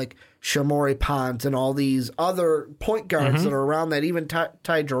Lack, Shamori Pons and all these other point guards that are around that, even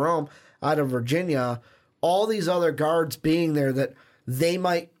Ty Jerome out of Virginia, all these other guards being there, that they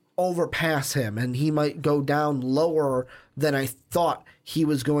might overpass him and he might go down lower than I thought he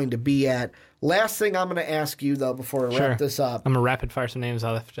was going to be at. Last thing I'm going to ask you, though, before I wrap this up. I'm going to rapid fire some names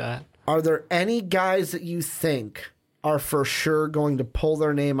out after that. Are there any guys that you think are for sure going to pull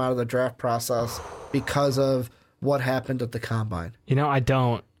their name out of the draft process because of what happened at the Combine? I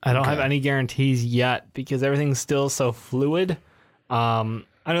don't. I don't have any guarantees yet because everything's still so fluid. I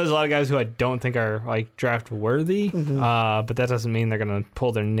know there's a lot of guys who I don't think are like draft worthy, but that doesn't mean they're going to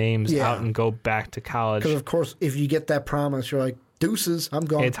pull their names out and go back to college. Because, of course, if you get that promise, you're like, deuces, I'm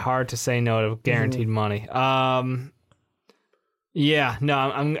gone. It's hard to say no to guaranteed money. I'm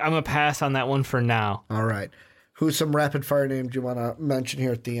a pass on that one for now. All right. Who's some rapid fire names you want to mention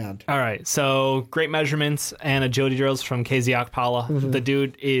here at the end? All right. So great measurements and agility drills from KZ Okpala. The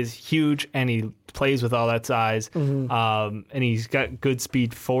dude is huge and he plays with all that size. And he's got good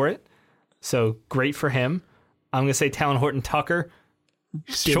speed for it. So great for him. I'm going to say Talon Horton Tucker.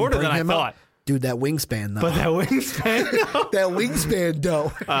 Shorter than I thought. Dude, that wingspan, though. But that wingspan, that wingspan,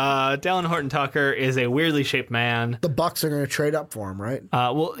 though. Dallin Horton Tucker is a weirdly shaped man. The Bucks are going to trade up for him, right?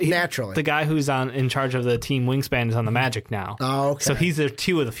 Naturally. The guy who's in charge of the team wingspan is on the Magic now. Oh, okay. So he's their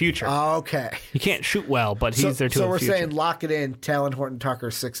two of the future. Oh, okay. He can't shoot well, but he's their two of the future. So we're saying lock it in, Talon Horton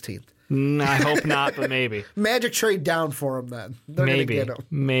Tucker 16th. I hope not, but maybe. Magic trade down for him then. They're going to get him.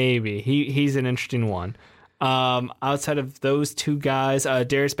 Maybe. He's an interesting one. Outside of those two guys,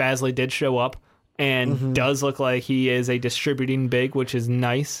 Darius Bazley did show up and does look like he is a distributing big, which is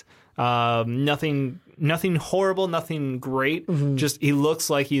nice. Nothing horrible, nothing great. Just he looks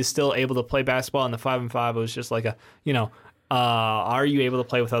like he's still able to play basketball. And the 5-on-5 was just like are you able to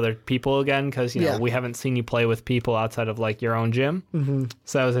play with other people again? Because we haven't seen you play with people outside of like your own gym.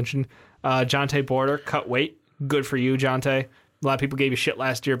 So that was interesting. Jonte Border cut weight. Good for you, Jonte. A lot of people gave you shit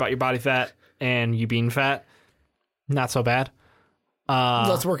last year about your body fat and you being fat. Not so bad.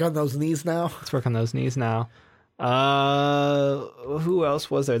 Let's work on those knees now. Who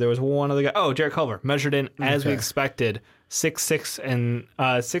else was there? There was one other guy. Oh, Jarrett Culver measured in as we expected. 6'6" and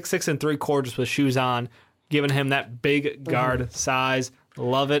 6'6" and 3/4 with shoes on, giving him that big guard size.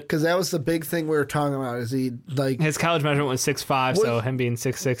 Love it. Because that was the big thing we were talking about. Is he like his college measurement was 6'5", so him being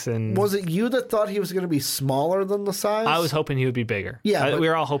 6'6" and was it you that thought he was going to be smaller than the size? I was hoping he would be bigger. Yeah, we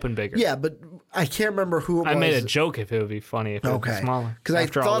were all hoping bigger. Yeah, but I can't remember who it was. I made a joke if it would be funny if it was smaller. Because I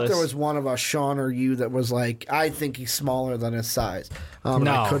thought there was one of us, Sean or you, that was like, I think he's smaller than his size. And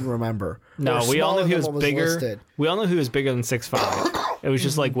I couldn't remember. No, we all knew he was bigger. Listed. We all knew he was bigger than 6'5". It was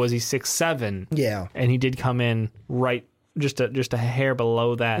just like, was he 6'7"? Yeah. And he did come in right just a hair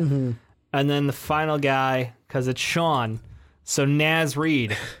below that. And then the final guy, because it's Sean, so Naz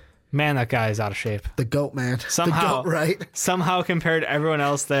Reid. Man, that guy is out of shape. The GOAT, man. Somehow, the GOAT, right? Somehow compared to everyone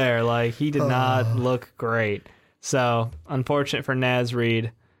else there, like he did not look great. So, unfortunate for Naz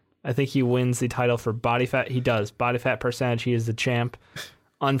Reid. I think he wins the title for body fat. He does. Body fat percentage, he is the champ.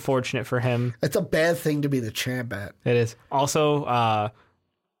 Unfortunate for him. It's a bad thing to be the champ at. It is. Also,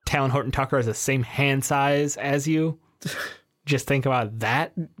 Talon Horton Tucker has the same hand size as you. Just think about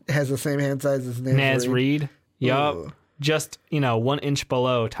that. Has the same hand size as Naz Reid. Yup. Just, 1 inch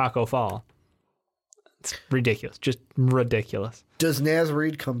below Taco Fall. It's ridiculous. Just ridiculous. Does Naz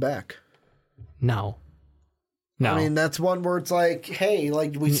Reid come back? No. I mean, that's one where it's like, hey,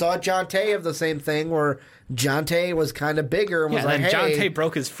 like we saw Jonte have the same thing where Jonte was kind of bigger and was like, hey. Jonte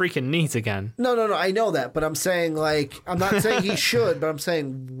broke his freaking knees again. No, I know that. But I'm saying, like, I'm not saying he should, but I'm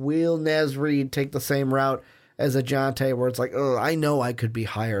saying, will Naz Reid take the same route as a Jonte where it's like, oh, I know I could be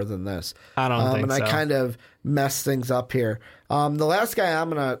higher than this. I don't think so. And I kind of mess things up here. The last guy I'm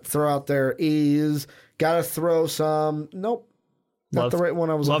going to throw out there is got to throw some. Nope. Not the right one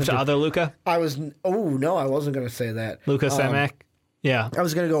I was love to other Luka? I wasn't going to say that. Luka Samak? Yeah. I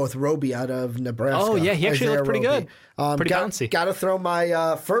was going to go with Roby out of Nebraska. Oh, yeah. He actually looked pretty good. Pretty bouncy. Got to throw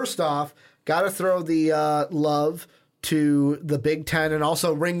my, first off, got to throw the love to the Big Ten and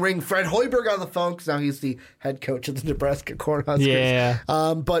also ring Fred Hoiberg on the phone because now he's the head coach of the Nebraska Cornhuskers. Yeah.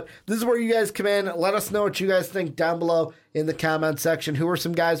 But this is where you guys come in. Let us know what you guys think down below in the comment section. Who are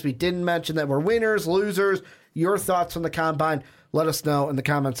some guys we didn't mention that were winners, losers, your thoughts on the Combine? Let us know in the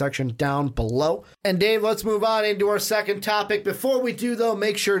comment section down below. And Dave, let's move on into our second topic. Before we do, though,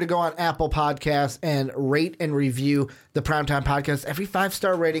 make sure to go on Apple Podcasts and rate and review the Primetime Podcast. Every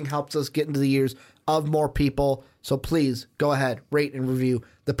 5-star rating helps us get into the ears of more people. So please go ahead, rate and review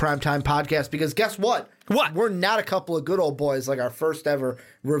the Primetime Podcast. Because guess what? What? We're not a couple of good old boys like our first ever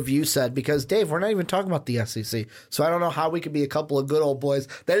review said. Because, Dave, we're not even talking about the SEC. So I don't know how we could be a couple of good old boys.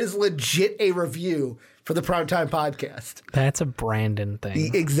 That is legit a review for the Primetime Podcast. That's a Brandon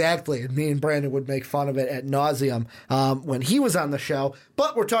thing. Exactly. And me and Brandon would make fun of it ad nauseum when he was on the show.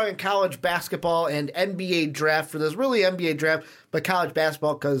 But we're talking college basketball and NBA draft for this really NBA draft but college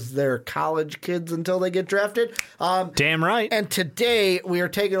basketball because they're college kids until they get drafted. Damn right. And today we are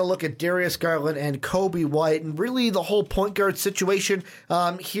taking a look at Darius Garland and Coby White and really the whole point guard situation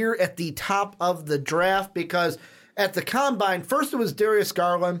here at the top of the draft, because at the combine, first it was Darius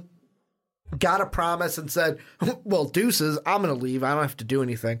Garland. Got a promise and said, well, deuces, I'm going to leave. I don't have to do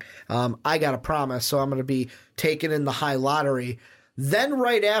anything. I got a promise, so I'm going to be taken in the high lottery. Then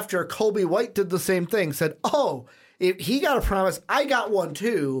right after, Coby White did the same thing, said, oh, if he got a promise, I got one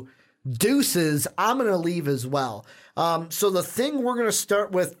too. Deuces, I'm going to leave as well. So the thing we're going to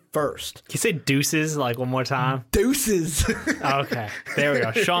start with first. Can you say deuces like one more time? Deuces. Okay, there we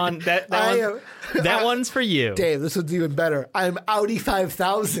go. Sean, that one's for you. Dave, this one's even better. I'm Audi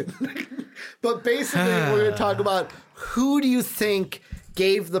 5000. But basically, we're going to talk about who do you think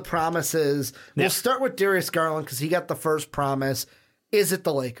gave the promises. We'll start with Darius Garland because he got the first promise. Is it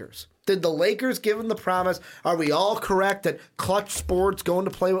the Lakers? Did the Lakers give him the promise? Are we all correct that Clutch Sports going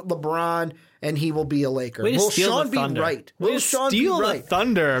to play with LeBron and he will be a Laker? Will Sean be right? Will Sean be right? The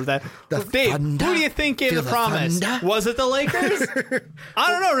thunder of that. Dave, who do you think gave the promise? Was it the Lakers?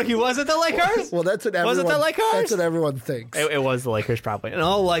 I don't know, Ricky. Was it the Lakers? Well, that's what everyone. Was it the Lakers? That's what everyone thinks. It was the Lakers, probably. In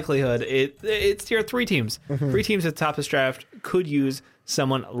all likelihood, it's your three teams. Mm-hmm. Three teams at the top of this draft could use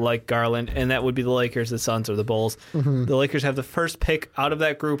someone like Garland, and that would be the Lakers, the Suns, or the Bulls. Mm-hmm. The Lakers have the first pick out of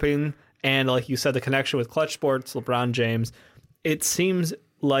that grouping, and like you said, the connection with Clutch Sports, LeBron James. It seems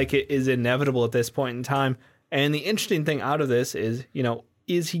like it is inevitable at this point in time. And the interesting thing out of this is,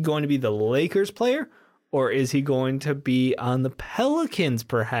 is he going to be the Lakers player, or is he going to be on the Pelicans,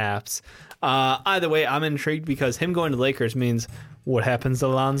 perhaps? Either way, I'm intrigued because him going to Lakers means what happens to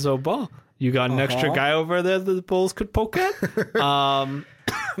Lonzo Ball? You got an extra guy over there that the Bulls could poke at?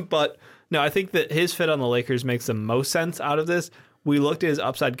 But no, I think that his fit on the Lakers makes the most sense out of this. We looked at his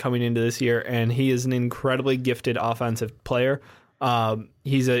upside coming into this year, and he is an incredibly gifted offensive player.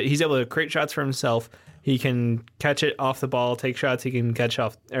 He's able to create shots for himself. He can catch it off the ball, take shots. He can catch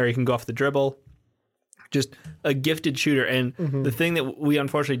off, or he can go off the dribble. Just a gifted shooter. And the thing that we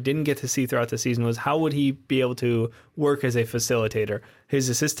unfortunately didn't get to see throughout the season was how would he be able to work as a facilitator? His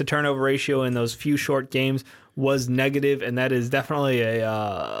assist to turnover ratio in those few short games was negative, and that is definitely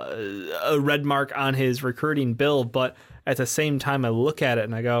a red mark on his recruiting bill. But at the same time, I look at it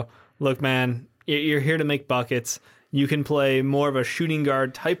and I go, look, man, you're here to make buckets. You can play more of a shooting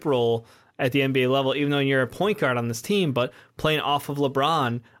guard type role at the NBA level, even though you're a point guard on this team, but playing off of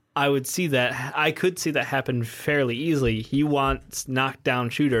LeBron, I could see that happen fairly easily. He wants knockdown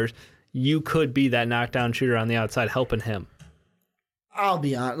shooters. You could be that knockdown shooter on the outside helping him. I'll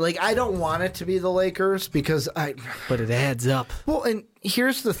be honest. I don't want it to be the Lakers because But it adds up. Well, and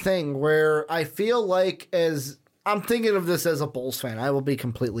here's the thing where I feel like I'm thinking of this as a Bulls fan. I will be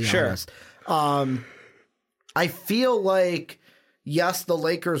completely honest. I feel like, yes, the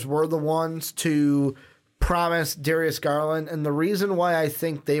Lakers were the ones to promise Darius Garland, and the reason why I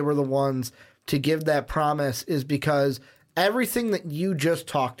think they were the ones to give that promise is because everything that you just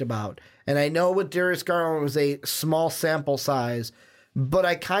talked about, and I know with Darius Garland was a small sample size, but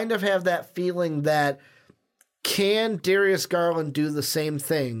I kind of have that feeling that can Darius Garland do the same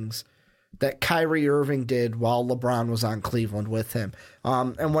things that Kyrie Irving did while LeBron was on Cleveland with him?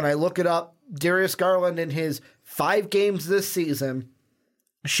 And when I look it up, Darius Garland in his 5 games this season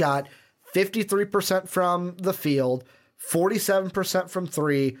shot 53% from the field, 47% from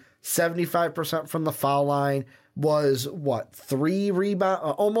 3, 75% from the foul line, was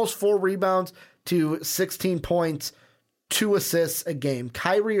almost 4 rebounds to 16 points, 2 assists a game.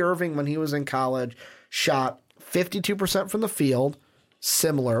 Kyrie Irving, when he was in college, shot 52% from the field,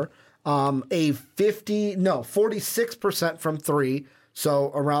 similar, 46% from 3,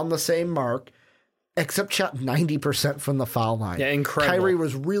 so around the same mark, except shot 90% from the foul line. Yeah, incredible. Kyrie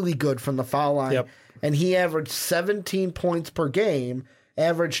was really good from the foul line, and he averaged 17 points per game,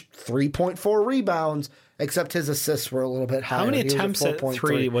 averaged 3.4 rebounds, except his assists were a little bit higher. How many attempts at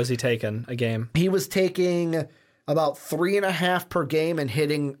 3 was he taking a game? He was taking about 3.5 per game and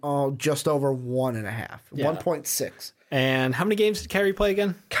hitting just over 1.5, 1.6. And how many games did Kyrie play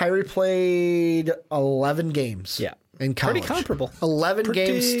again? Kyrie played 11 games. Yeah. In college. Pretty comparable. 11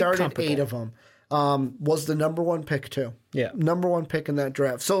 games, started 8 of them. Was the number 1 pick too. Yeah. Number 1 pick in that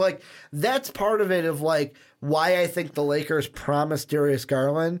draft. So that's part of it of why I think the Lakers promised Darius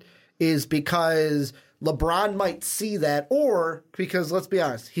Garland is because LeBron might see that, or because, let's be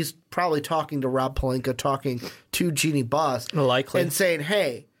honest, he's probably talking to Rob Pelinka, talking to Jeannie Buss. Likely. And saying,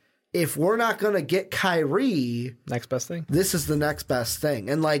 hey, if we're not going to get Kyrie, next best thing. This is the next best thing.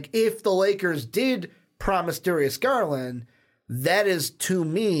 And if the Lakers did promise Darius Garland, that is to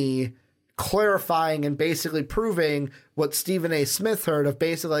me clarifying and basically proving what Stephen A. Smith heard of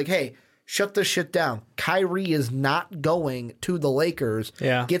basically like, hey, shut this shit down. Kyrie is not going to the Lakers.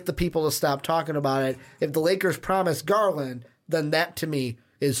 Yeah. Get the people to stop talking about it. If the Lakers promise Garland, then that to me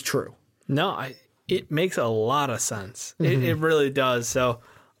is true. No, it makes a lot of sense. It really does. So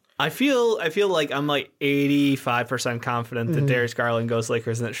I feel like I'm like 85% confident that Darius Garland goes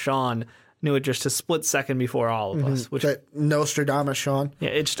Lakers and that Sean knew it just a split second before all of us. Which That Nostradamus, Sean. yeah,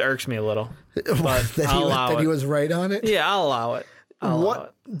 it just irks me a little. But that he was right on it? Yeah, I'll allow it.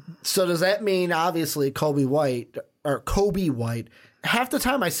 So does that mean, obviously, Coby White, half the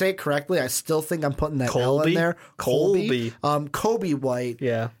time I say it correctly, I still think I'm putting that L in there. Coby. Coby White.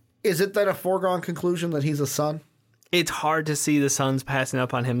 Yeah. Is it then a foregone conclusion that he's a Sun? It's hard to see the Suns passing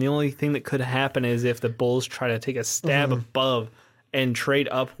up on him. The only thing that could happen is if the Bulls try to take a stab above and trade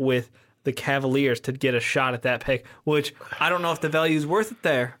up with the Cavaliers to get a shot at that pick, which I don't know if the value is worth it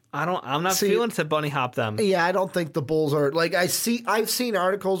there. I'm not feeling to bunny hop them. Yeah, I don't think the Bulls are like I've seen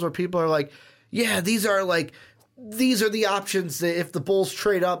articles where people are like, yeah, these are the options that if the Bulls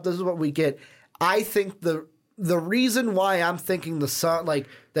trade up, this is what we get. I think the reason why I'm thinking the Sun, like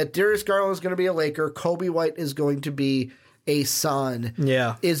that Darius Garland is going to be a Laker, Coby White is going to be a Sun,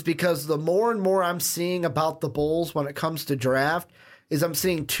 is because the more and more I'm seeing about the Bulls when it comes to draft is I'm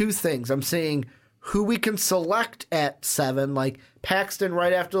seeing two things. I'm seeing who we can select at 7. Like Paxton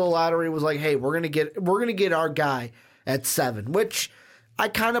right after the lottery was like, hey, we're gonna get our guy at 7, which I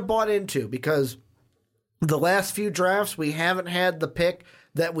kind of bought into because the last few drafts we haven't had the pick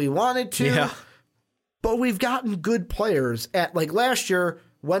that we wanted to. Yeah. But we've gotten good players at, like last year,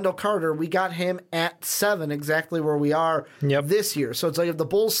 Wendell Carter, we got him at 7, exactly where we are this year. So it's like if the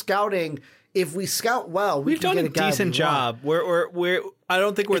Bulls scouting, if we scout well, we've done a decent job. We're I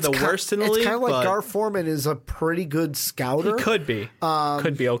don't think we're the worst in the league. It's kind of like Gar Forman is a pretty good scouter. He could be.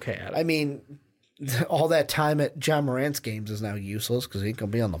 Could be okay at it. I mean, all that time at John Morant's games is now useless because he ain't going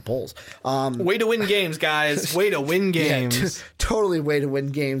to be on the Bulls. Way to win games, guys. Way to win games. Yeah, totally way to win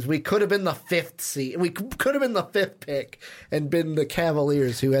games. We could have been the 5th seed. We could have been the 5th pick and been the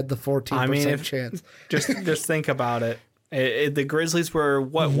Cavaliers who had the 14% chance. Just think about it. The Grizzlies were,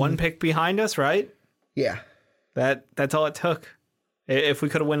 one pick behind us, right? Yeah. That's all it took. If we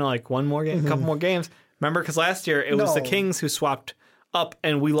could have won like one more game, a couple more games. Remember, because last year it was the Kings who swapped up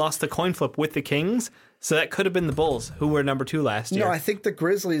and we lost the coin flip with the Kings. So that could have been the Bulls who were number 2 last year. No, I think the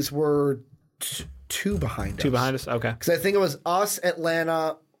Grizzlies were 2 behind us. 2 behind us? Okay. Because I think it was us,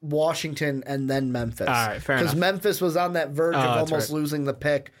 Atlanta, Washington, and then Memphis. All right, fair enough. Because Memphis was on that verge of almost losing the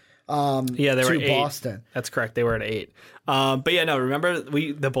pick. They were to 8. Boston. That's correct. They were at 8. But yeah, no, remember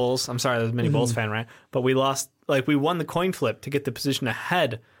the Bulls. I'm sorry, there's many Bulls fan, right? But we lost, we won the coin flip to get the position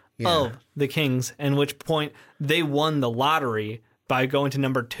ahead of the Kings, in which point they won the lottery by going to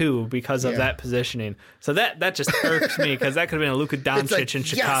number 2 because of that positioning. So that just irks me because that could have been a Luka Doncic in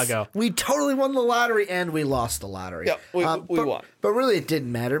Chicago. Yes, we totally won the lottery and we lost the lottery. Yeah, we won. But really it didn't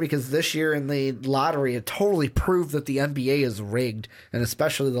matter because this year in the lottery it totally proved that the NBA is rigged and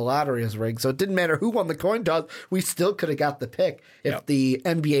especially the lottery is rigged. So it didn't matter who won the coin toss. We still could have got the pick if the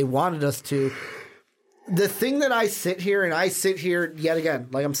NBA wanted us to. The thing that I sit here yet again,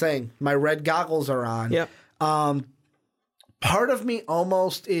 like I'm saying, my red goggles are on. Yep. Part of me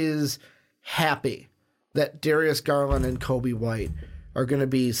almost is happy that Darius Garland and Coby White are going to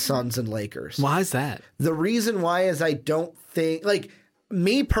be Suns and Lakers. Why is that? The reason why is I don't think,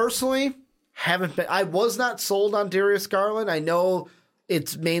 me personally, I was not sold on Darius Garland. I know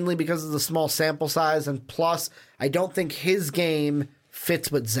it's mainly because of the small sample size, and plus, I don't think his game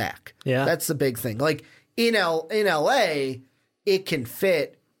fits with Zach. Yeah. That's the big thing. In LA, it can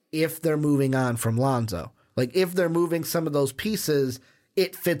fit if they're moving on from Lonzo. If they're moving some of those pieces,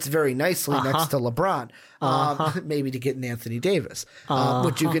 it fits very nicely next to LeBron. Maybe to get an Anthony Davis,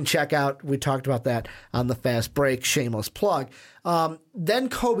 which you can check out. We talked about that on the fast break. Shameless plug. Then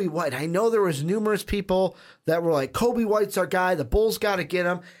Coby White. I know there was numerous people that were like, Coby White's our guy. The Bulls got to get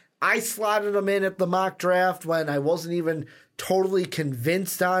him. I slotted him in at the mock draft when I wasn't even totally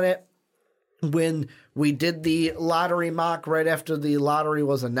convinced on it. When we did the lottery mock right after the lottery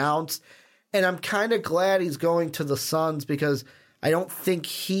was announced. And I'm kind of glad he's going to the Suns because I don't think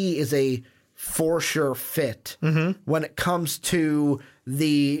he is a for sure fit when it comes to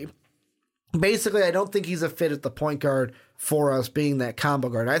the – basically, I don't think he's a fit at the point guard for us being that combo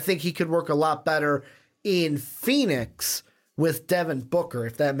guard. I think he could work a lot better in Phoenix with Devin Booker,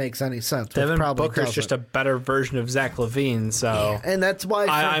 if that makes any sense. Devin Booker is just a better version of Zach LaVine, so yeah, and that's why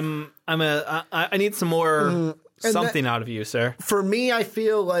I need some more something out of you, sir. For me, I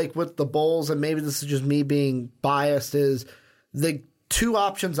feel like with the Bulls, and maybe this is just me being biased, is the two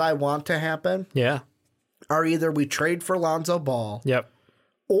options I want to happen are either we trade for Lonzo Ball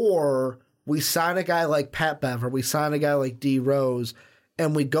or we sign a guy like Pat Bev or we sign a guy like D Rose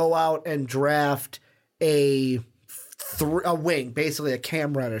and we go out and draft a wing, basically a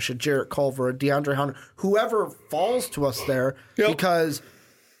Cam Reddish, a Jarrett Culver, a DeAndre Hunter, whoever falls to us there, because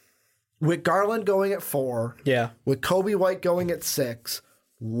with Garland going at 4, with Coby White going at 6,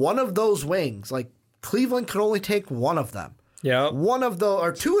 one of those wings, like Cleveland can only take one of them. One of those,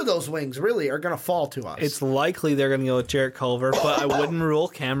 or two of those wings really are going to fall to us. It's likely they're going to go with Jarrett Culver, but I wouldn't rule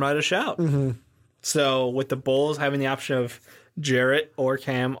Cam Reddish out. So with the Bulls having the option of Jarrett or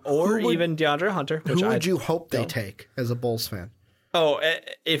Cam or even DeAndre Hunter, which who would you hope they take as a Bulls fan? Oh,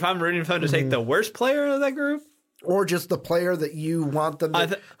 if I'm rooting for them to take the worst player of that group? Or just the player that you want them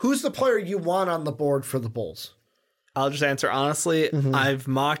to... who's the player you want on the board for the Bulls? I'll just answer honestly. I've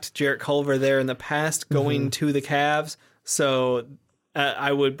mocked Jarrett Culver there in the past going to the Cavs. So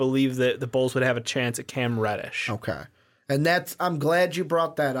I would believe that the Bulls would have a chance at Cam Reddish. Okay. And I'm glad you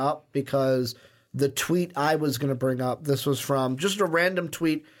brought that up because the tweet I was going to bring up, this was from just a random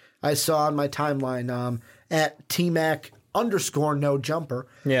tweet I saw on my timeline at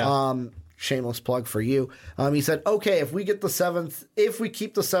TMac_NoJumper. Shameless plug for you. He said, okay, if we keep the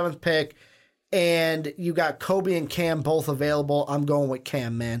 7th pick and you got Coby and Cam both available, I'm going with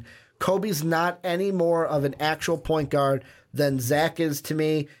Cam, man. Coby's not any more of an actual point guard than Zach is to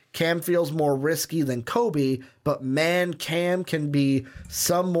me. Cam feels more risky than Coby, but man, Cam can be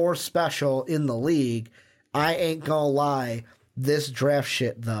some more special in the league. I ain't gonna lie, this draft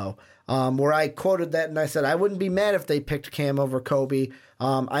shit though. Where I quoted that and I said I wouldn't be mad if they picked Cam over Coby.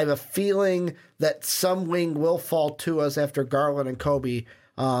 I have a feeling that some wing will fall to us after Garland and Coby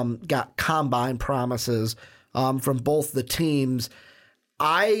got combine promises from both the teams.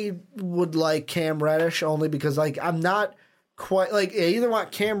 I would like Cam Reddish only because I'm not quite I either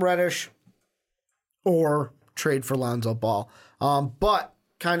want Cam Reddish or trade for Lonzo Ball. But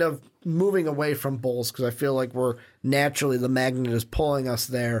kind of moving away from Bulls because I feel like we're naturally the magnet is pulling us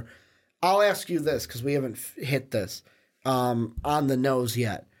there. I'll ask you this because we haven't hit this on the nose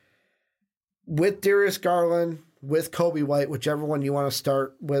yet. With Darius Garland, with Coby White, whichever one you want to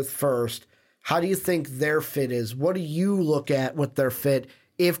start with first, how do you think their fit is? What do you look at with their fit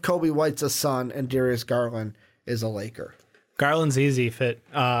if Coby White's a Sun and Darius Garland is a Laker? Garland's easy fit.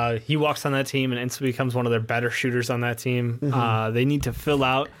 He walks on that team and instantly becomes one of their better shooters on that team. They need to fill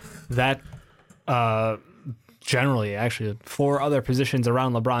out that generally, actually, 4 other positions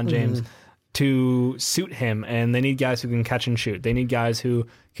around LeBron James to suit him, and they need guys who can catch and shoot. They need guys who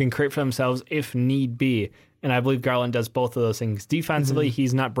can create for themselves if need be, and I believe Garland does both of those things. Defensively,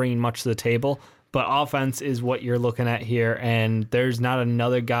 he's not bringing much to the table, but offense is what you're looking at here, and there's not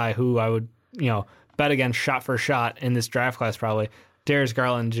another guy who I would, bet against shot for shot in this draft class probably. Darius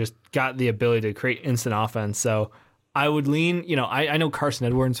Garland just got the ability to create instant offense, so I would lean, I know Carson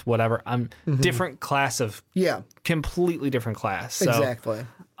Edwards, whatever. I'm different class of, completely different class. So exactly.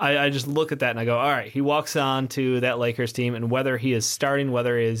 I just look at that and I go, all right, he walks on to that Lakers team, and whether he is starting,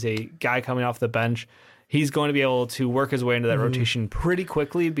 whether he is a guy coming off the bench, he's going to be able to work his way into that rotation pretty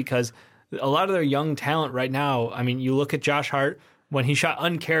quickly because a lot of their young talent right now, I mean, you look at Josh Hart, when he shot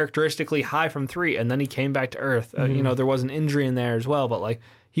uncharacteristically high from 3 and then he came back to earth, there was an injury in there as well, but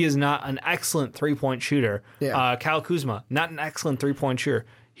he is not an excellent three-point shooter. Kyle Kuzma, not an excellent three-point shooter.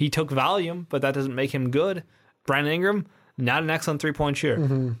 He took volume, but that doesn't make him good. Brandon Ingram, not an excellent three-point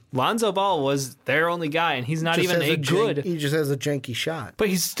shooter. Lonzo Ball was their only guy, and he's not even a good... He just has a janky shot. But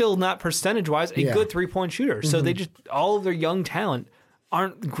he's still not percentage-wise a good three-point shooter. So they just... All of their young talent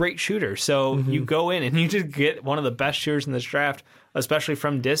aren't great shooters. So you go in and you just get one of the best shooters in this draft, especially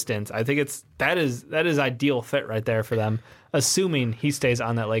from distance. I think that is ideal fit right there for them, assuming he stays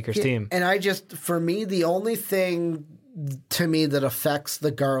on that Lakers team. And for me, the only thing to me that affects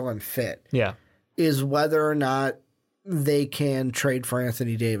the Garland fit is whether or not they can trade for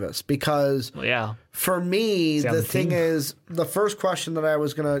Anthony Davis. Because for me, the thing is, the first question that I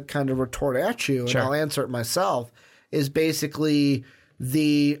was going to kind of retort at you, and I'll answer it myself, is basically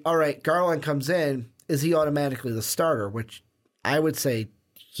all right, Garland comes in, is he automatically the starter? Which I would say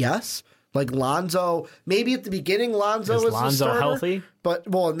yes. Like Lonzo, maybe at the beginning Lonzo is the starter. Healthy? But,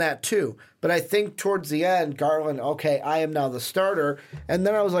 in that too. But I think towards the end, Garland, okay, I am now the starter. And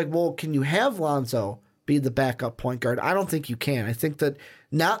then I was like, well, can you have Lonzo be the backup point guard? I don't think you can. I think that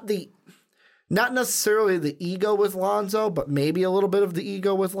not necessarily the ego with Lonzo, but maybe a little bit of the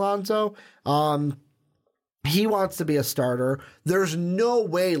ego with Lonzo. He wants to be a starter. There's no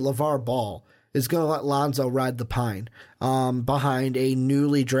way LeVar Ball is going to let Lonzo ride the pine behind a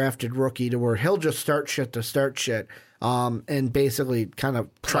newly drafted rookie to where he'll just start shit to start shit. and basically kind of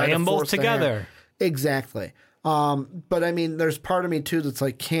try Play to them force both the hand. together. Exactly. But I mean, there's part of me too that's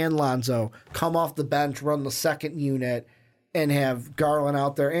like, can Lonzo come off the bench, run the second unit, and have Garland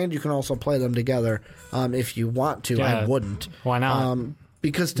out there? And you can also play them together if you want to. Yeah. I wouldn't. Why not?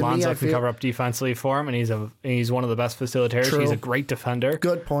 Because to Lonzo me, I can feel, cover up defensively for him, and he's one of the best facilitators. True. He's a great defender.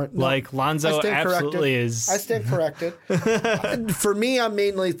 Good point. No, Like Lonzo I stand absolutely corrected. is. I stand corrected. For me, I'm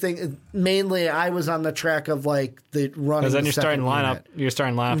mainly I was on the track of like the running. Because then the your starting second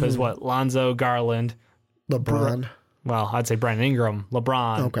lineup, unit. is what? Lonzo, Garland, LeBron. well, I'd say Brandon Ingram,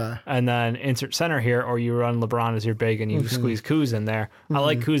 LeBron. Okay. And then insert center here, or you run LeBron as your big and you squeeze Kuz in there. I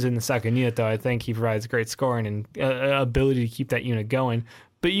like Kuz in the second unit, though. I think he provides great scoring and ability to keep that unit going.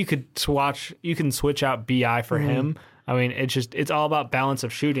 But you can switch out BI for him. I mean, it's all about balance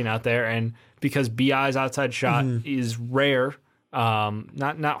of shooting out there. And because BI's outside shot is rare,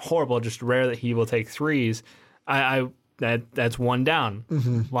 not horrible, just rare that he will take threes, that's one down.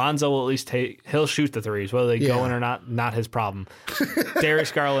 Lonzo will at least he'll shoot the threes, whether they go in or not his problem.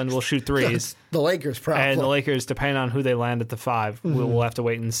 Darius Garland will shoot threes. The Lakers' problem. And the Lakers, depending on who they land at the 5, we'll have to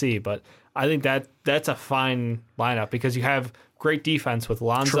wait and see. But I think that's a fine lineup because you have great defense with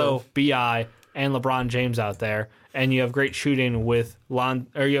Lonzo, BI, and LeBron James out there, and you have great shooting with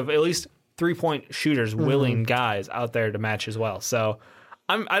you have at least 3-point shooters, willing guys out there to match as well. So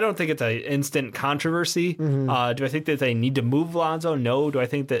I don't think it's an instant controversy. Do I think that they need to move Lonzo? No. Do I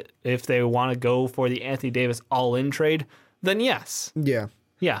think that if they want to go for the Anthony Davis all-in trade, then yes. Yeah.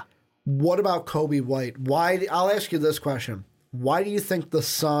 Yeah. What about Coby White? I'll ask you this question. Why do you think the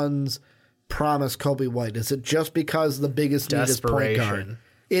Suns promise Coby White? Is it just because the biggest need is point guard?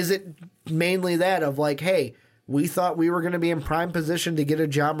 Is it mainly that of like, hey, we thought we were going to be in prime position to get a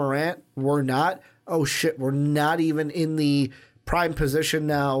Ja Morant? We're not. Oh, shit, we're not even in the prime position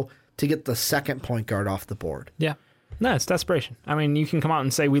now to get the second point guard off the board. Yeah. No, it's desperation. I mean, you can come out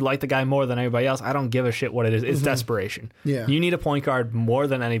and say we like the guy more than anybody else. I don't give a shit what it is. It's desperation. Yeah. You need a point guard more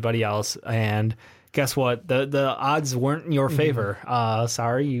than anybody else, and guess what? The odds weren't in your favor.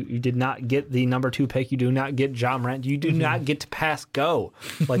 Sorry, you did not get the number 2 pick. You do not get Ja Morant. You do not get to pass go.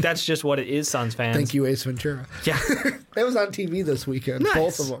 Like, that's just what it is, Suns fans. Thank you, Ace Ventura. Yeah. It was on TV this weekend,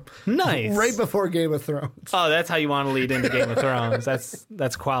 both of them. Nice. Right before Game of Thrones. Oh, that's how you want to lead into Game of Thrones.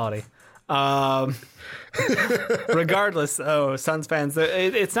 That's quality. Regardless, Suns fans,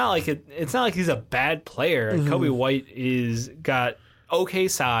 it's not like he's a bad player. Coby White is got okay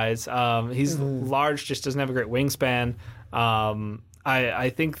size. He's large, just doesn't have a great wingspan. I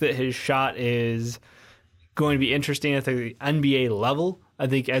think that his shot is going to be interesting at the NBA level. I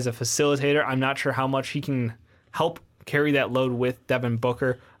think as a facilitator, I'm not sure how much he can help carry that load with Devin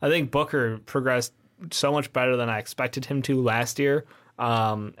Booker. I think Booker progressed so much better than I expected him to last year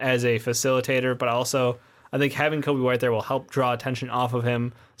as a facilitator, but also I think having Coby White there will help draw attention off of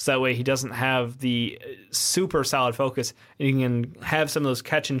him, so that way he doesn't have the super solid focus, and he can have some of those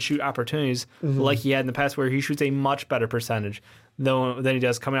catch and shoot opportunities like he had in the past, where he shoots a much better percentage than he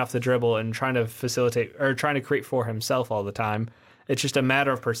does coming off the dribble and trying to facilitate or trying to create for himself all the time. It's just a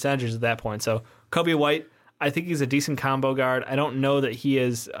matter of percentages at that point. So Coby White, I think he's a decent combo guard. I don't know that he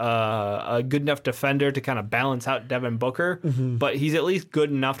is a good enough defender to kind of balance out Devin Booker, but he's at least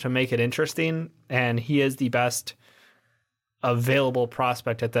good enough to make it interesting, and he is the best available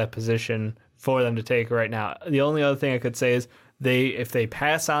prospect at that position for them to take right now. The only other thing I could say is if they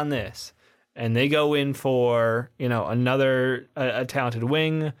pass on this and they go in for another a talented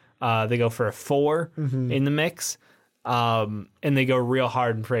wing, they go for a 4 in the mix, and they go real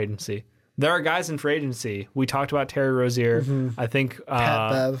hard in free agency. There are guys in free agency. We talked about Terry Rozier. I think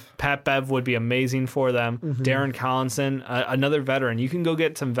Pat Bev would be amazing for them. Darren Collinson, another veteran. You can go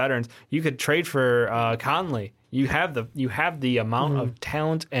get some veterans. You could trade for Conley. You have the amount of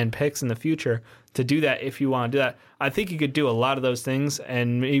talent and picks in the future to do that if you want to do that. I think you could do a lot of those things,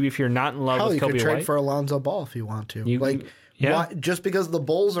 and maybe if you're not in love with Coby White, you could trade for Alonzo Ball if you want to. Why, just because the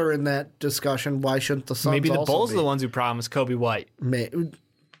Bulls are in that discussion, why shouldn't the Suns? Maybe the also Bulls be? are the ones who promised Coby White.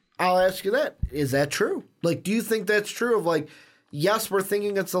 I'll ask you that. Is that true? Like, do you think that's true of like, yes, we're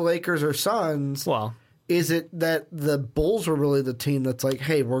thinking it's the Lakers or Suns. Well, is it that the Bulls are really the team that's like,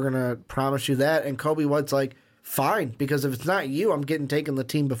 hey, we're going to promise you that? And Coby White's like, fine, because if it's not you, I'm taking the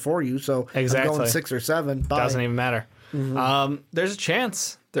team before you. So exactly. I'm going 6 or 7. Bye. Doesn't even matter. There's a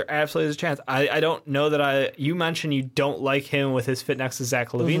chance. There absolutely is a chance. I don't know that you mentioned you don't like him with his fit next to Zach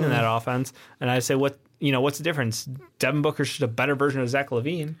LaVine in that offense. And I say, what's the difference? Devin Booker's just a better version of Zach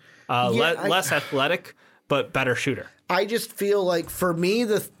LaVine. Less athletic, but better shooter. I just feel like, for me,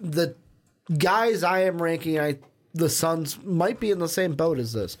 the guys I am ranking, the Suns might be in the same boat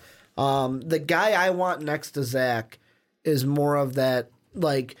as this. The guy I want next to Zach is more of that,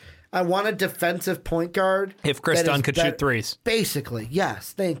 like, I want a defensive point guard. If Chris Dunn could shoot threes. Basically,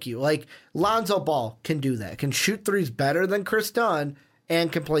 yes, thank you. Like, Lonzo Ball can do that. Can shoot threes better than Chris Dunn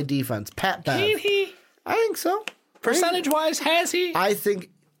and can play defense. Pat Bev. Can he? I think so. Percentage-wise, has he? I think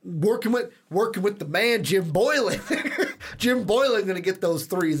working with the man, Jim Boylan. Jim Boylan going to get those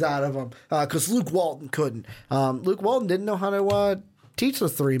threes out of him because Luke Walton couldn't. Luke Walton didn't know how to teach the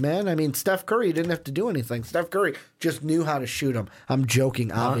three, man. I mean, Steph Curry didn't have to do anything. Steph Curry just knew how to shoot them. I'm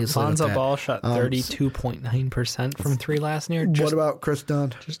joking, obviously. Lonzo Ball shot 32.9% from three last year. What about Chris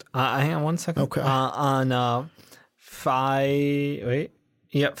Dunn? Just hang on one second. Okay. On 5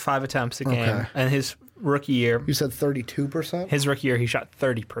 attempts a game. And his rookie year. You said 32%? His rookie year, he shot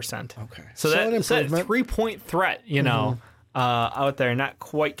 30%. Okay. So that's a 3-point threat, out there. Not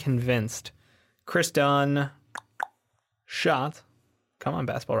quite convinced. Chris Dunn shot, come on,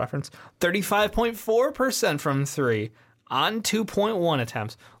 Basketball Reference, 35.4% from three on 2.1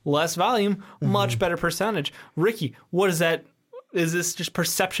 attempts. Less volume, much better percentage. Ricky, what is that? Is this just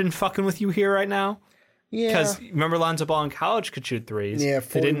perception fucking with you here right now? Yeah. Because remember Lonzo Ball in college could shoot threes. Yeah,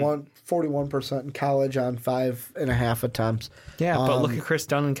 41% in college on 5.5 attempts. Yeah, but look at Chris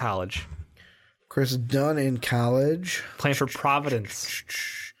Dunn in college. Chris Dunn in college. Playing for Providence.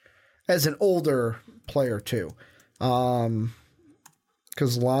 As an older player, too. Because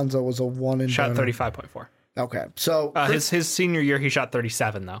Lonzo was a one and shot done. 35.4. Okay, so his senior year he shot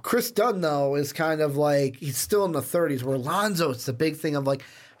 37 though. Chris Dunn though is kind of like he's still in the 30s. Where Lonzo, it's the big thing of like,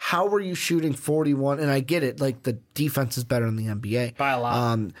 how are you shooting 41? And I get it, like the defense is better in the NBA by a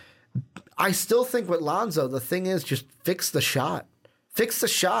lot. I still think with Lonzo, the thing is just fix the shot. Fix the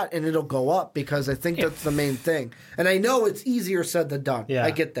shot and it'll go up because I think that's the main thing. And I know it's easier said than done. Yeah.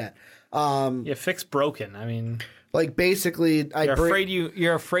 I get that. Fix broken. I mean, like basically,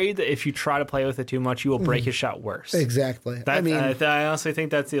 you're afraid that if you try to play with it too much, you will break his shot worse. Exactly. I honestly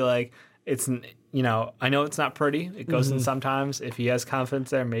think that's it's, I know it's not pretty. It goes in sometimes. If he has confidence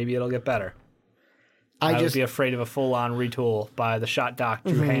there, maybe it'll get better. I would be afraid of a full-on retool by the shot doc,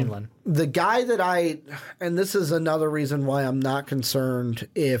 Drew Hanlon. The guy and this is another reason why I'm not concerned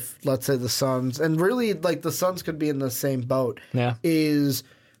if, let's say, the Suns, and really, like, the Suns could be in the same boat, is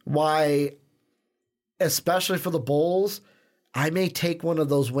why, especially for the Bulls, I may take one of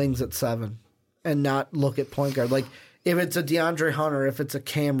those wings at 7 and not look at point guard. Like, if it's a DeAndre Hunter, if it's a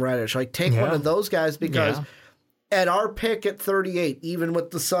Cam Reddish, like, take one of those guys because... Yeah. At our pick at 38, even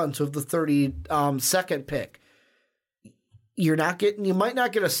with the Suns with the 32nd pick, you might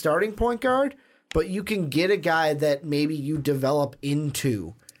not get a starting point guard, but you can get a guy that maybe you develop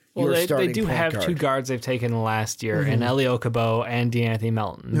into your starting point guard. They do have two guards they've taken last year, and Eli Okabo and DeAnthony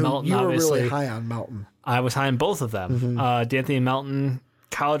Melton. You were really high on Melton. I was high on both of them. DeAnthony Melton,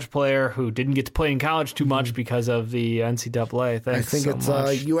 college player who didn't get to play in college too much because of the NCAA. I think it's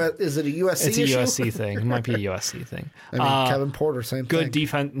is it a USC It's a issue? USC thing. It might be a USC thing. I mean, Kevin Porter, same good thing. Good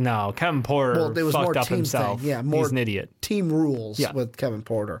defense. No, Kevin Porter fucked up himself. Thing. Yeah, more he's an idiot. Team rules with Kevin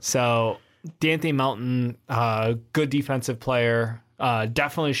Porter. So DeAnthony Melton, good defensive player.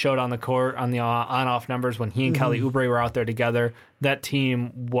 Definitely showed on the court on the on-off numbers when he and Kelly Oubre were out there together. That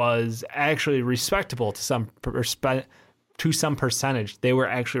team was actually respectable to some percentage. They were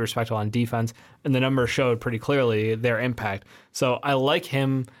actually respectable on defense, and the numbers showed pretty clearly their impact. So I like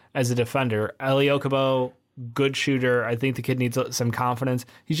him as a defender. Eli Okubo, good shooter. I think the kid needs some confidence.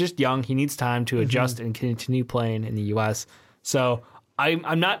 He's just young. He needs time to adjust and continue playing in the U.S. So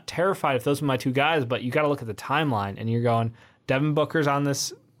I'm not terrified if those are my two guys, but you got to look at the timeline, and you're going, Devin Booker's on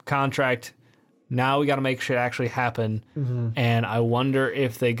this contract. Now we got to make shit actually happen, and I wonder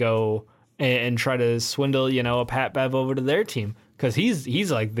if they go and try to swindle, a Pat Bev over to their team because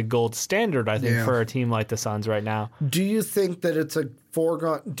he's like the gold standard, I think, for a team like the Suns right now. Do you think that it's a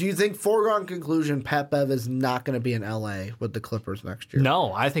foregone? Do you think foregone conclusion Pat Bev is not going to be in LA with the Clippers next year?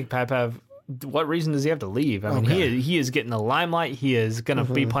 No, I think Pat Bev. What reason does he have to leave? I mean, he is getting the limelight. He is going to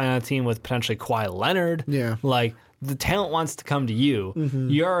be playing on a team with potentially Kawhi Leonard. Yeah, like. The talent wants to come to you.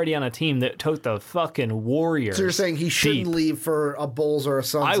 You're already on a team that took the fucking Warriors. So you're saying he shouldn't leave for a Bulls or a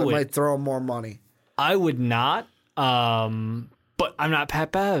Suns that might throw him more money? I would not, but I'm not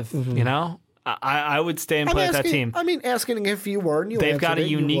Pat Bev, I would stay and play with that team. I mean, asking if you were, and they've got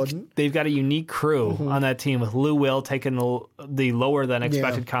a unique crew on that team with Lou Will taking the lower than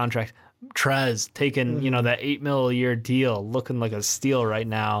expected contract. Trez taking, that $8 million a year deal, looking like a steal right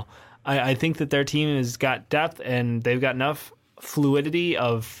now. I think that their team has got depth and they've got enough fluidity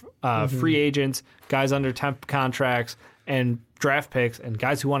of free agents, guys under temp contracts, and draft picks, and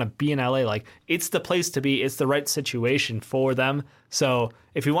guys who want to be in LA. Like, it's the place to be. It's the right situation for them. So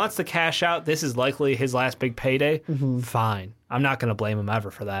if he wants to cash out, this is likely his last big payday. Fine. I'm not going to blame him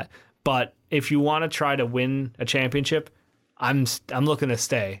ever for that. But if you want to try to win a championship, I'm looking to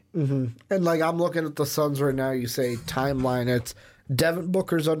stay. And like, I'm looking at the Suns right now. You say timeline. It's Devin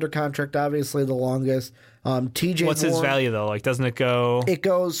Booker's under contract, obviously the longest. TJ. What's his value though? Like, doesn't it go? It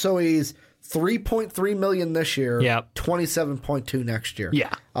goes. So he's $3.3 million this year. Yep. 27.2 next year.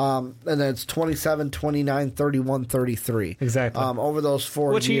 Yeah. And then it's 27, 29, 31, 33. Exactly. Over those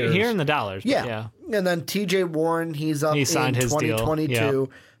 4 Which years. here in the dollars. Yeah. And then TJ Warren, he's up He signed in his 2022. deal. Yep.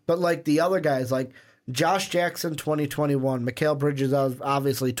 But like the other guys, like Josh Jackson, 2021. Mikal Bridges,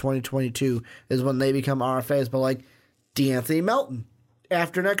 obviously 2022 is when they become RFAs. But like DeAnthony Melton,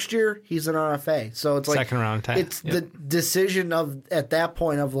 after next year, he's an RFA. So it's like second round time. It's the decision of at that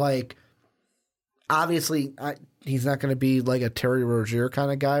point of like, obviously he's not going to be like a Terry Rozier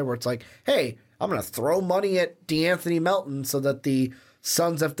kind of guy where it's like, hey, I'm going to throw money at DeAnthony Melton so that the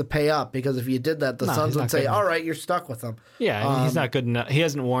Suns have to pay up, because if you did that, the Suns would say, all right, you're stuck with him. Yeah, he's not good enough. He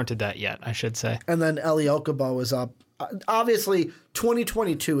hasn't warranted that yet, I should say. And then Eli Okubo is up. Obviously,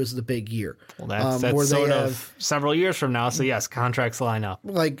 2022 is the big year. Well, that's sort of several years from now, so yes, contracts line up.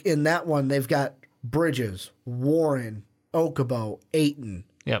 Like in that one, they've got Bridges, Warren, Okubo, Ayton.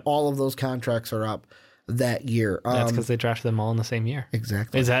 Yep. All of those contracts are up that year. That's because they drafted them all in the same year.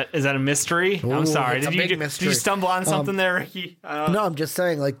 Exactly. Is that a mystery? Ooh, I'm sorry. Did you stumble on something there, Ricky? No, I'm just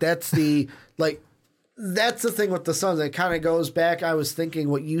saying, like, that's the that's the thing with the Suns. It kind of goes back. I was thinking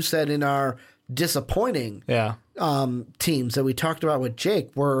what you said in our disappointing teams that we talked about with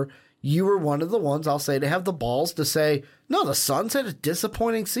Jake, where you were one of the ones, I'll say, to have the balls to say, no, the Suns had a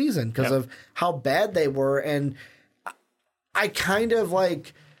disappointing season because of how bad they were. And I kind of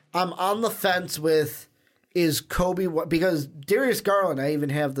like, I'm on the fence with, is Coby, because Darius Garland, I even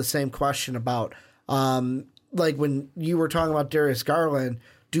have the same question about, like when you were talking about Darius Garland,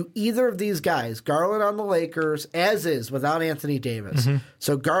 do either of these guys, Garland on the Lakers, as is, without Anthony Davis.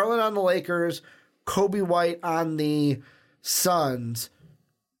 So Garland on the Lakers, Coby White on the Suns,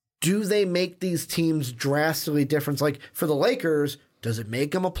 do they make these teams drastically different? Like for the Lakers, does it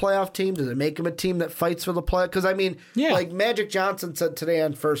make them a playoff team? Does it make them a team that fights for the play? Because I mean, like Magic Johnson said today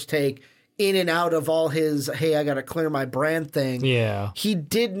on First Take, in and out of all his, hey, I got to clear my brand thing. Yeah. He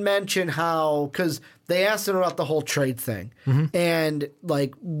did mention how, because they asked him about the whole trade thing and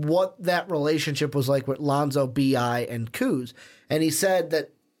like what that relationship was like with Lonzo, B.I., and Kuz. And he said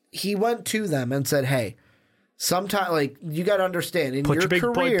that he went to them and said, hey, sometimes, like, you got to understand, in your big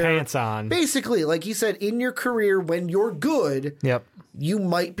career, boy pants on. Basically, like he said, in your career, when you're good, you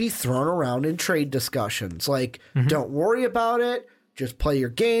might be thrown around in trade discussions. Like, don't worry about it. Just play your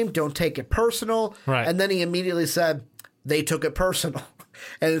game. Don't take it personal. Right. And then he immediately said, they took it personal.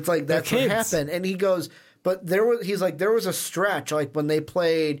 And it's like, that's what happened. And he goes, but he's like, there was a stretch, like when they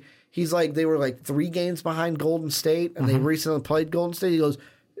played, he's like, they were like 3 games behind Golden State, and they recently played Golden State. He goes,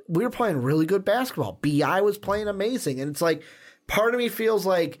 we were playing really good basketball. B.I. was playing amazing. And it's like, part of me feels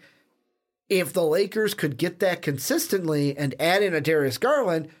like if the Lakers could get that consistently and add in a Darius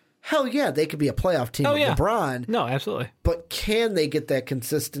Garland, hell yeah, they could be a playoff team with LeBron. No, absolutely. But can they get that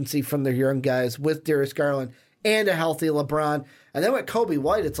consistency from their young guys with Darius Garland and a healthy LeBron? And then with Coby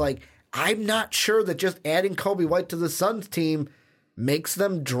White, it's like, I'm not sure that just adding Coby White to the Suns team makes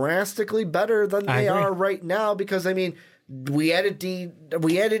them drastically better than they are right now. Because, I mean, we added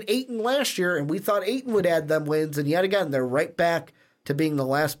Ayton last year, and we thought Ayton would add them wins. And yet again, they're right back to being the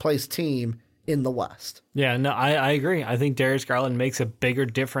last place team in the West. Yeah, no, I agree. I think Darius Garland makes a bigger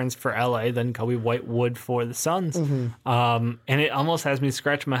difference for LA than Coby White would for the Suns. And it almost has me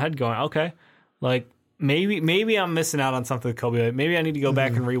scratching my head going, okay, like maybe I'm missing out on something with Coby White. Maybe I need to go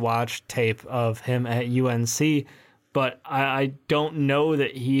back and rewatch tape of him at UNC, but I don't know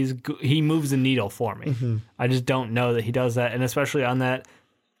that he moves the needle for me. I just don't know that he does that, and especially on that,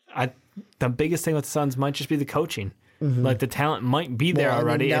 the biggest thing with the Suns might just be the coaching. Like the talent might be there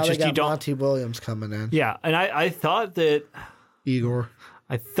already. Now it's just they got you don't. Monty Williams coming in. Yeah, and I thought that Igor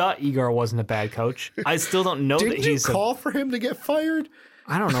wasn't a bad coach. I still don't know that he's. Didn't you call for him to get fired?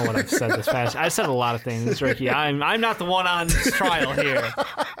 I don't know what I've said this past. I've said a lot of things, Ricky. I'm not the one on trial here.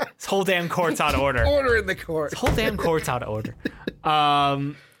 This whole damn court's out of order. Order in the court. This whole damn court's out of order.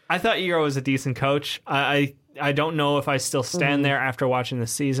 I thought Igor was a decent coach. I don't know if I still stand there after watching the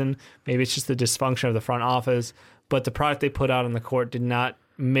season. Maybe it's just the dysfunction of the front office. But the product they put out on the court did not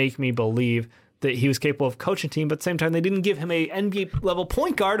make me believe that he was capable of coaching a team, but at the same time, they didn't give him a NBA-level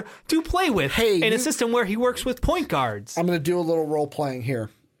point guard to play with in a system where he works with point guards. I'm going to do a little role-playing here.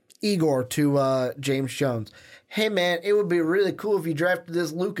 Igor to James Jones. Hey, man, it would be really cool if you drafted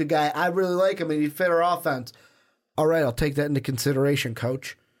this Luka guy. I really like him, and he'd fit our offense. All right, I'll take that into consideration,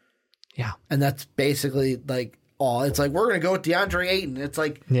 coach. Yeah. And that's basically, like, all. It's like, we're going to go with DeAndre Ayton. It's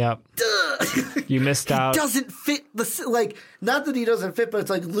like, yeah. Duh. You missed out. He doesn't fit like, not that he doesn't fit, but it's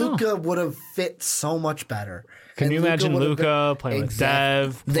like Luka would have fit so much better. Can you imagine Luka playing with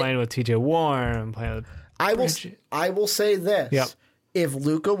Dev, playing with TJ Warren, playing with I will say this. Yep. If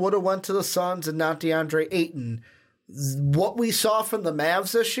Luka would have went to the Suns and not DeAndre Ayton, what we saw from the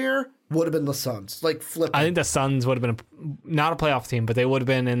Mavs this year would have been the Suns. Like, flipping. I think the Suns would have been not a playoff team, but they would have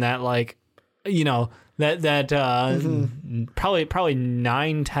been in that, like, you know, that probably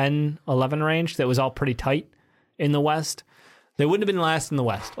 9, 10, 11 range that was all pretty tight in the West. They wouldn't have been last in the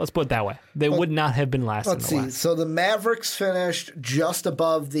West. Let's put it that way. They would not have been last in the West. So the Mavericks finished just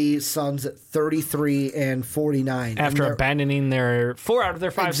above the Suns at 33 and 49. After abandoning their 4 out of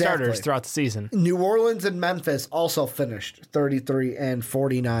their 5 starters throughout the season. New Orleans and Memphis also finished 33 and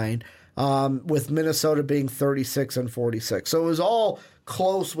 49, with Minnesota being 36 and 46. So it was all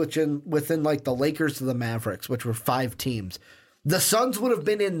close within like the Lakers to the Mavericks, which were 5 teams. The Suns would have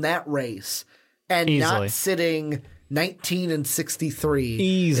been in that race and easily. Not sitting 19 and 63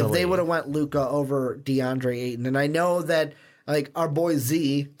 easily. If they would have went Luka over DeAndre Ayton. And I know that, like, our boy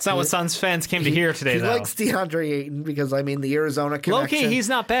Z, it's not what Suns fans came to hear today, though. He likes DeAndre Ayton because, I mean, the Arizona connection. Low-key, he's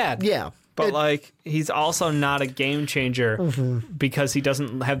not bad. Yeah. But, like, he's also not a game changer because he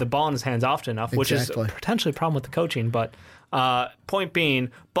doesn't have the ball in his hands often enough, which is potentially a problem with the coaching. But point being,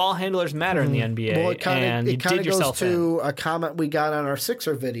 ball handlers matter in the NBA. Well, it kind of goes to in. a comment we got on our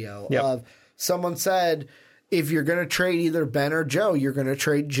Sixer video Yep. of someone said, if you're going to trade either Ben or Joe, you're going to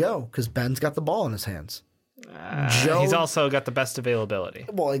trade Joe because Ben's got the ball in his hands. He's also got the best availability.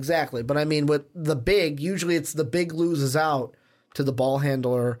 Well, exactly. But I mean, with the big, usually it's the big loses out to the ball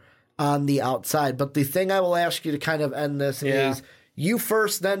handler on the outside. But the thing I will ask you to kind of end this is you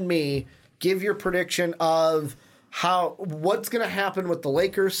first, then me. Give your prediction of what's going to happen with the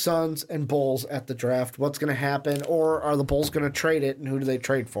Lakers, Suns, and Bulls at the draft. What's going to happen, or are the Bulls going to trade it, and who do they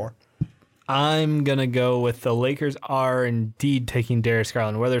trade for? I'm going to go with the Lakers are indeed taking Darius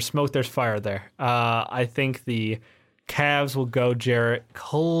Garland. Where there's smoke, there's fire there. I think the Cavs will go Jarrett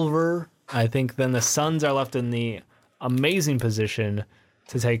Culver. I think then the Suns are left in the amazing position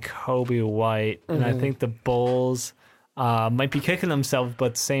to take Coby White. And I think the Bulls might be kicking themselves, but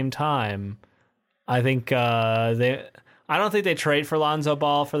at the same time, I think I don't think they trade for Lonzo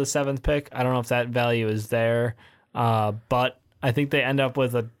Ball for the 7th pick. I don't know if that value is there. But I think they end up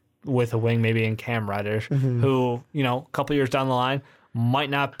with a wing, maybe in Cam Reddish, who, you know, a couple years down the line might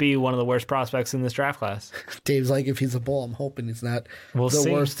not be one of the worst prospects in this draft class. Dave's like, if he's a Bull, I'm hoping he's not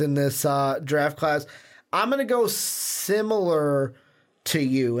see. Worst in this draft class. I'm going to go similar to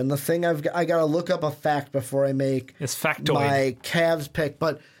you. And the thing I got to look up a fact before I make it's factoid. My Cavs pick.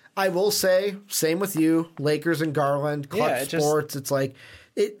 But I will say, same with you, Lakers and Garland, Clutch Sports. It's like,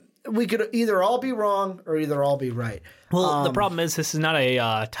 we could either all be wrong or either all be right. Well, the problem is this is not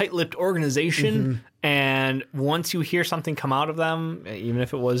a tight-lipped organization, and once you hear something come out of them, even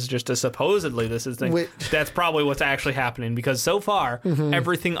if it was just a supposedly this is thing, that's probably what's actually happening, because so far,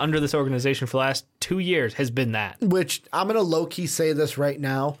 everything under this organization for the last 2 years has been that. Which, I'm going to low-key say this right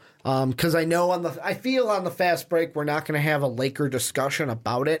now, because I know I feel on the fast break we're not going to have a Laker discussion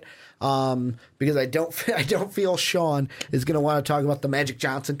about it, because I don't feel Sean is going to want to talk about the Magic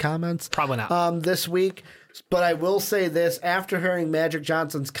Johnson comments. Probably not. This week. But I will say this, after hearing Magic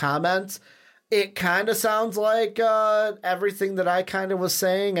Johnson's comments, it kind of sounds like everything that I kind of was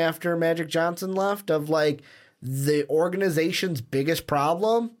saying after Magic Johnson left, of like the organization's biggest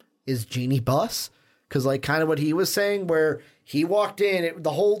problem is Jeannie Buss. Because like kind of what he was saying, where he walked in,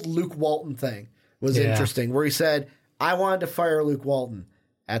 the whole Luke Walton thing was interesting, where he said, I wanted to fire Luke Walton.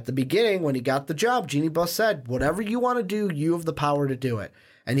 At the beginning, when he got the job, Jeannie Buss said, whatever you want to do, you have the power to do it.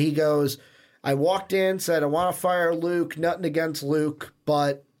 And he goes, I walked in, said, I want to fire Luke, nothing against Luke,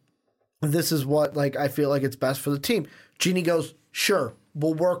 but this is what like I feel like it's best for the team. Jeannie goes, sure,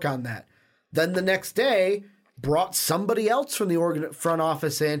 we'll work on that. Then the next day, brought somebody else from the front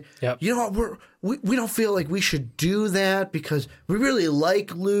office in. Yep. You know what, we don't feel like we should do that because we really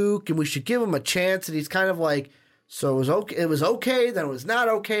like Luke and we should give him a chance. And he's kind of like, so it was okay, then it was not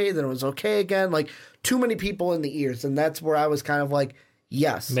okay, then it was okay again. Like, too many people in the ears. And that's where I was kind of like,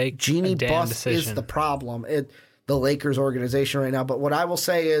 yes, Jeannie Buss is the problem. The Lakers organization right now. But what I will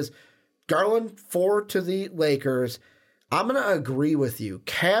say is, Garland 4 to the Lakers. I'm going to agree with you.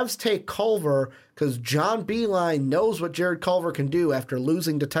 Cavs take Culver because John Beilein knows what Jared Culver can do after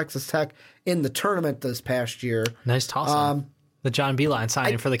losing to Texas Tech in the tournament this past year. Nice toss. The John Beeline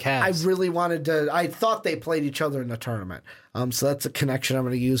signing for the Cavs. I really wanted to. I thought they played each other in the tournament. So that's a connection I'm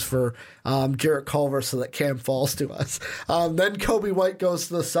going to use for Jarrett Culver so that Cam falls to us. Then Coby White goes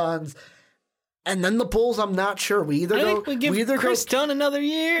to the Suns. And then the Bulls, I'm not sure. We give Chris Dunn another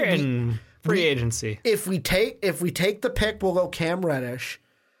year and free agency. If we take the pick, we'll go Cam Reddish.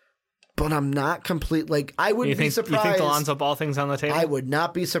 But I'm not complete. Like, I wouldn't be surprised. You think the Lonzo Ball thing's on the table? I would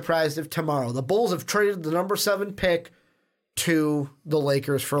not be surprised if tomorrow the Bulls have traded the number 7 pick to the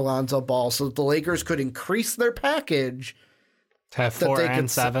Lakers for Lonzo Ball, so that the Lakers could increase their package to have 4 and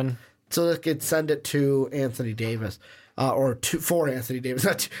 7, so they could send it to Anthony Davis, for Anthony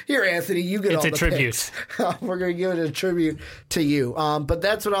Davis. Here, Anthony, you get all the picks. It's a tribute. We're going to give it a tribute to you. But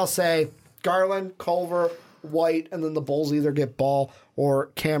that's what I'll say. Garland, Culver, White, and then the Bulls either get Ball or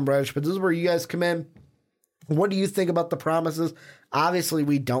Cam Reddish. But this is where you guys come in. What do you think about the promises? Obviously,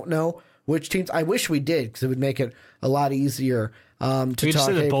 we don't know which teams. I wish we did, because it would make it a lot easier to we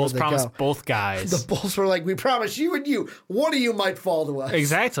talk. The Bulls promised both guys. The Bulls were like, we promise you and you. One of you might fall to us.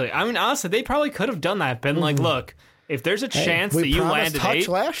 Exactly. I mean, honestly, they probably could have done that. Been like, look, if there's a chance that you land at 8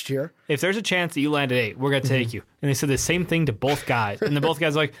 last year, if there's a chance that you land at 8, we're gonna take you. And they said the same thing to both guys, and the both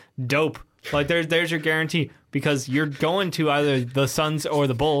guys were like, dope. Like, there's your guarantee, because you're going to either the Suns or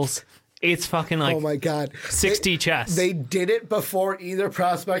the Bulls. It's fucking like, oh my God, 60 chess. They did it before either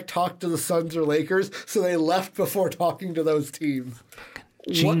prospect talked to the Suns or Lakers, so they left before talking to those teams.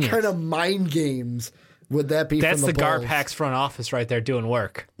 Genius. What kind of mind games would that be? That's from the Bulls? Garpax front office right there doing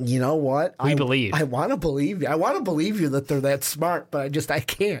work. You know what? We believe. I want to believe you. I want to believe you that they're that smart, but I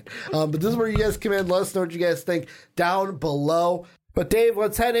can't. But this is where you guys come in. Let us know what you guys think down below. But Dave,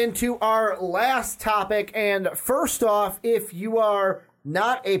 let's head into our last topic. And first off, if you are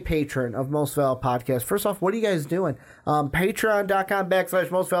not a patron of Most Valuable Podcast, first off, what are you guys doing? Patreon.com/Most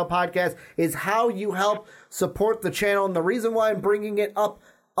Valuable Podcast is how you help support the channel. And the reason why I'm bringing it up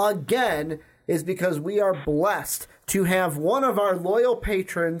again is because we are blessed to have one of our loyal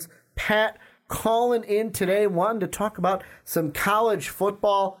patrons, Pat, calling in today, wanting to talk about some college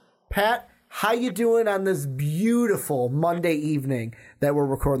football. Pat, how you doing on this beautiful Monday evening that we're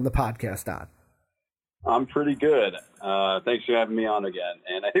recording the podcast on? I'm pretty good. Thanks for having me on again.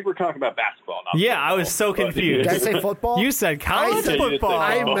 And I think we're talking about basketball now. Yeah, I was so confused. Did I say football? You said college football.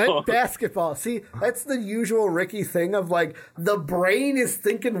 I meant basketball. See, that's the usual Ricky thing of like, the brain is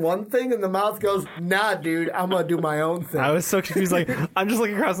thinking one thing and the mouth goes, nah, dude, I'm going to do my own thing. I was so confused. Like, I'm just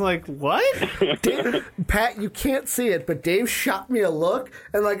looking across and like, what? Pat, you can't see it, but Dave shot me a look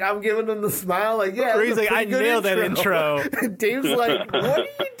and like, I'm giving him the smile like, yeah. He's like, I nailed that intro. And Dave's like, what are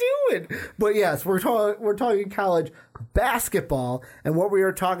you doing? But yes, we're talking college basketball, and what we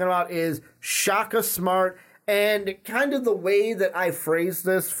are talking about is Shaka Smart, and kind of the way that I phrased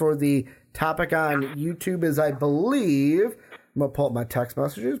this for the topic on YouTube is, I believe, I'm going to pull up my text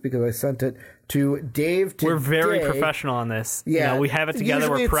messages because I sent it to Dave today. We're very professional on this. Yeah. We have it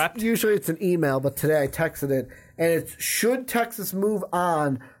together. We're prepped. Usually it's an email, but today I texted it, and it's, should Texas move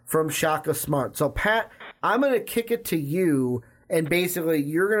on from Shaka Smart? So, Pat, I'm going to kick it to you, and basically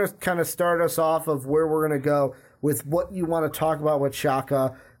you're going to kind of start us off of where we're going to go with what you want to talk about with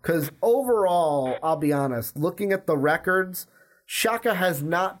Shaka. Because overall, I'll be honest, looking at the records, Shaka has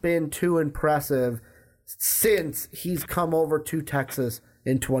not been too impressive since he's come over to Texas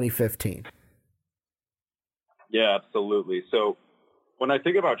in 2015. Yeah, absolutely. So when I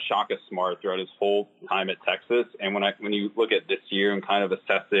think about Shaka Smart throughout his whole time at Texas, and when you look at this year and kind of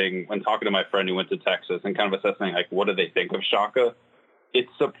assessing, when talking to my friend who went to Texas and kind of assessing, like, what do they think of Shaka?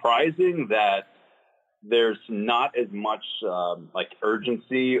 It's surprising that there's not as much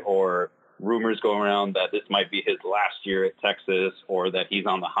urgency or rumors going around that this might be his last year at Texas or that he's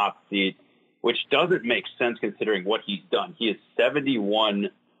on the hot seat, which doesn't make sense considering what he's done. He is 71-66,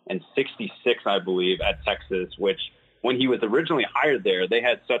 I believe, at Texas, which when he was originally hired there, they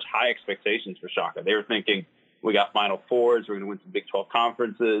had such high expectations for Shaka. They were thinking, we got Final Fours, we're going to win some Big 12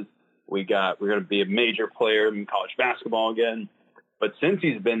 conferences, we're going to be a major player in college basketball again. But since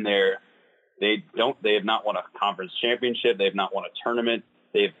he's been there, they have not won a conference championship. They have not won a tournament.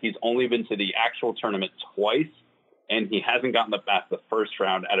 He's only been to the actual tournament twice, and he hasn't gotten past the first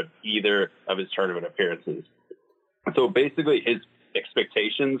round out of either of his tournament appearances. So basically, his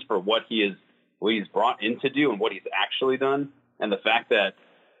expectations for what he's brought in to do and what he's actually done, and the fact that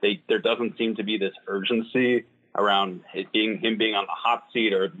there doesn't seem to be this urgency around him being on the hot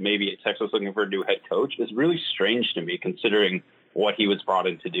seat, or maybe Texas looking for a new head coach, is really strange to me, considering what he was brought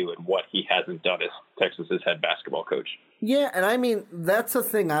in to do and what he hasn't done as Texas's head basketball coach. Yeah, and I mean, that's the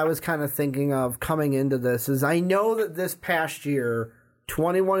thing I was kind of thinking of coming into this, is I know that this past year,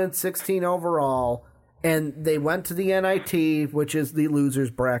 21-16 overall, And they went to the NIT, which is the losers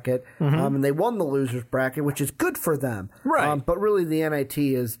bracket, and they won the losers bracket, which is good for them. Right. But really, the NIT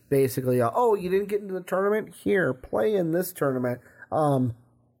is basically, you didn't get into the tournament? Here, play in this tournament.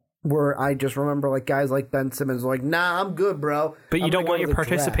 Where I just remember like guys like Ben Simmons like, nah, I'm good, bro. But you don't want your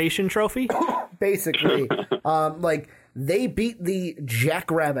participation trophy? Basically. Like, they beat the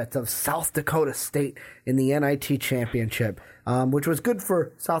Jackrabbits of South Dakota State in the NIT championship, which was good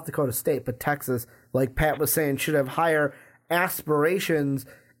for South Dakota State, but Texas, like Pat was saying, should have higher aspirations.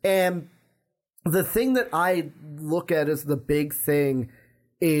 And the thing that I look at as the big thing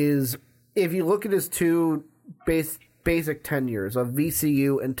is if you look at his two basic tenures of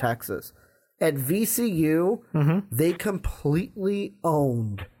VCU and Texas, at VCU, they completely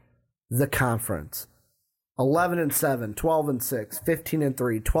owned the conference. 11-7, 12-6,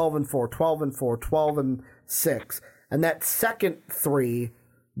 15-3, 12-4, 12-4, 12-6, and that second three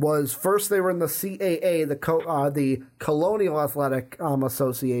was first they were in the CAA, the Colonial Athletic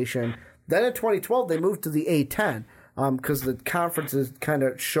Association. Then in 2012 they moved to the A10 because the conferences kind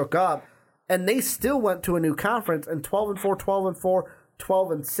of shook up, and they still went to a new conference and 12-4, 12-4,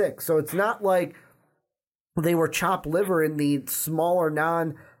 12-6. So it's not like they were chopped liver in the smaller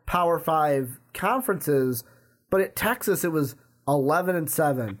non-Power 5 conferences, but at Texas it was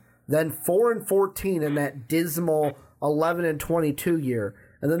 11-7, then 4-14 in that dismal 11-22 year,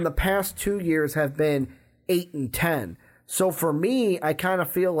 and then the past 2 years have been 8-10. So for me, I kind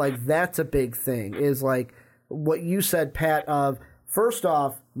of feel like that's a big thing, is like what you said, Pat, of first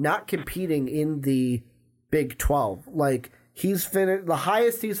off, not competing in the Big 12. Like, he's finished, the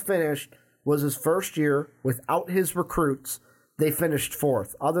highest he's finished was his first year without his recruits. They finished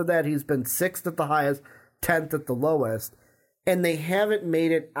 4th. Other than that, he's been 6th at the highest, 10th at the lowest. And they haven't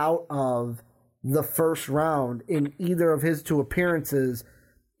made it out of the first round in either of his two appearances.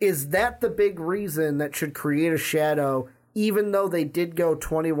 Is that the big reason that should create a shadow, even though they did go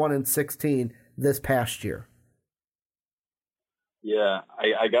 21-16 this past year? Yeah,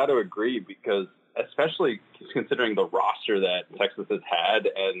 I got to agree, because especially considering the roster that Texas has had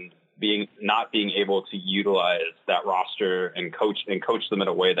and not being able to utilize that roster and coach them in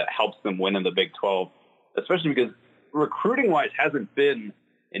a way that helps them win in the Big 12, especially because recruiting-wise hasn't been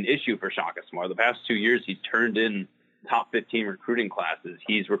an issue for Shaka Smart. The past 2 years, he's turned in top 15 recruiting classes.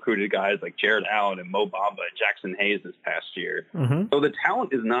 He's recruited guys like Jared Allen and Mo Bamba and Jackson Hayes this past year. So the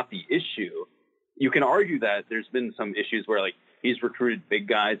talent is not the issue. You can argue that there's been some issues where, like, he's recruited big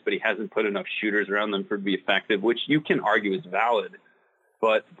guys, but he hasn't put enough shooters around them for to be effective, which you can argue is valid.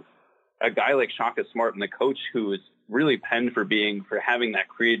 But a guy like Shaka Smart and the coach who is really penned for having that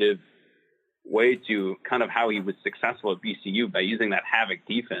creative way to kind of how he was successful at VCU by using that havoc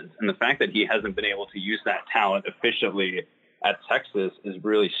defense. And the fact that he hasn't been able to use that talent efficiently at Texas is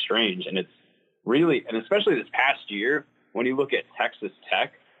really strange. And it's really, and especially this past year, when you look at Texas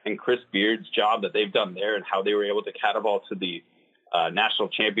Tech and Chris Beard's job that they've done there and how they were able to catapult to the national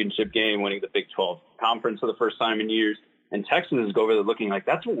championship game, winning the Big 12 conference for the first time in years. And Texas is over there looking like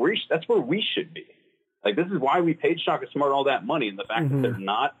that's where we should be. Like, this is why we paid Shaka Smart all that money. And the fact that they're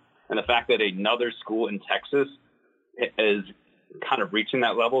not, and the fact that another school in Texas is kind of reaching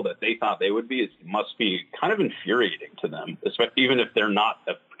that level that they thought they would be, must be kind of infuriating to them, especially even if they're not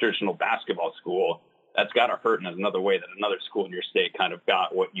a traditional basketball school. That's got to hurt in another way, that another school in your state kind of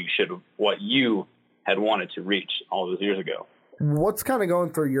got what you had wanted to reach all those years ago. What's kind of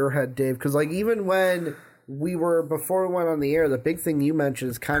going through your head, Dave? Because, like, even when before we went on the air, the big thing you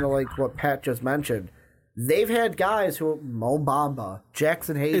mentioned is kind of like what Pat just mentioned. They've had guys who, Mo Bamba,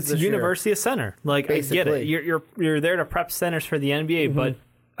 Jackson Hayes. It's University of Center. Like, basically. I get it. You're there to prep centers for the NBA, but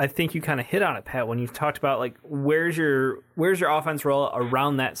I think you kind of hit on it, Pat, when you talked about, like, where's your offense role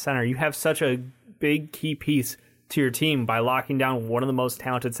around that center. You have such a big key piece to your team by locking down one of the most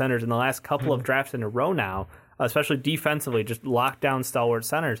talented centers in the last couple of drafts in a row now, especially defensively, just lock down stalwart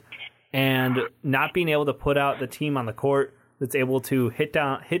centers, and not being able to put out the team on the court that's able to hit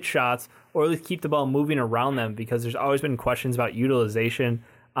shots or at least keep the ball moving around them, because there's always been questions about utilization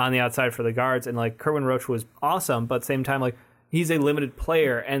on the outside for the guards. And, like, Kerwin Roach was awesome, but at the same time, like, he's a limited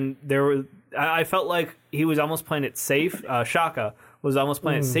player, and I felt like he was almost playing it safe. Shaka was almost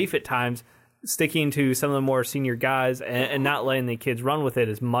playing it safe at times, sticking to some of the more senior guys and not letting the kids run with it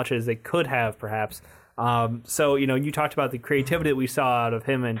as much as they could have, perhaps. So, you talked about the creativity that we saw out of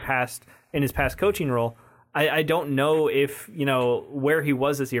him in his past coaching role. I don't know if, where he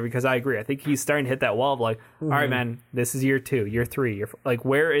was this year, because I agree. I think he's starting to hit that wall of, like, all right, man, this is year 2, year 3. Like,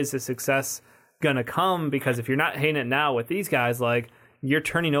 where is the success going to come? Because if you're not hitting it now with these guys, like, you're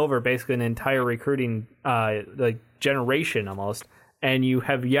turning over basically an entire recruiting, generation almost. and you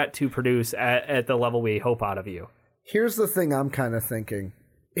have yet to produce at the level we hope out of you. Here's the thing I'm kind of thinking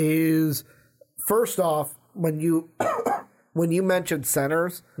is, first off, when you mentioned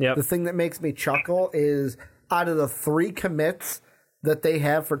centers, the thing that makes me chuckle is out of the 3 commits that they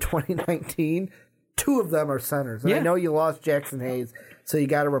have for 2019, 2 of them are centers. And I know you lost Jackson Hayes, so you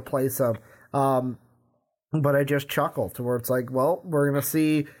got to replace them. But I just chuckled to where it's like, well, we're going to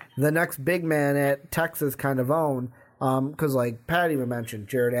see the next big man at Texas kind of own. Because like Pat even mentioned,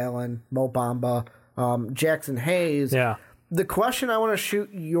 Jared Allen, Mo Bamba, Jackson Hayes. Yeah. The question I want to shoot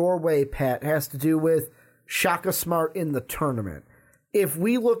your way, Pat, has to do with Shaka Smart in the tournament. If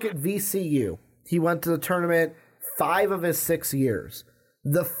we look at VCU, he went to the tournament 5 of his 6 years.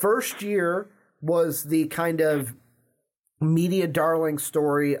 The first year was the kind of media darling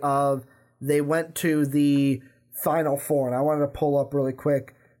story of they went to the Final Four. And I wanted to pull up really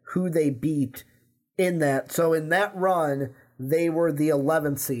quick who they beat in that. So in that run, they were the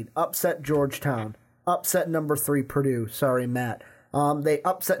 11th seed, upset Georgetown, upset number 3 Purdue. Sorry, Matt. They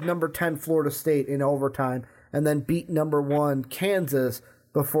upset number 10 Florida State in overtime and then beat number 1 Kansas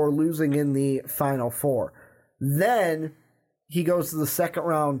before losing in the Final Four. Then he goes to the second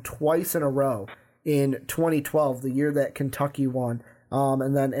round twice in a row in 2012, the year that Kentucky won.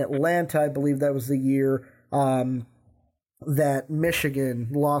 And then Atlanta, I believe that was the year that Michigan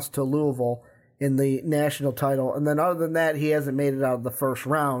lost to Louisville in the national title. And then other than that, he hasn't made it out of the first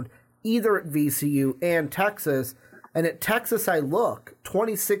round, either at VCU and Texas. And at Texas, I look,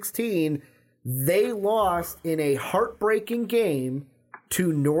 2016, they lost in a heartbreaking game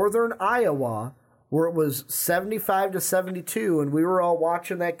to Northern Iowa, where it was 75-72, and we were all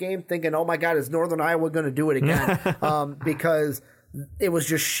watching that game thinking, oh my God, is Northern Iowa going to do it again? Because it was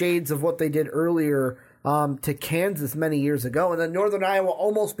just shades of what they did earlier to Kansas many years ago. And then Northern Iowa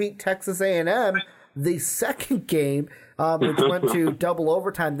almost beat Texas A&M the second game, which went to double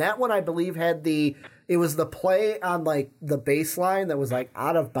overtime. That one, I believe, had it was the play on like the baseline that was like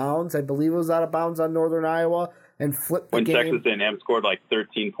out of bounds. I believe it was out of bounds on Northern Iowa and flipped the game. When Texas A&M scored like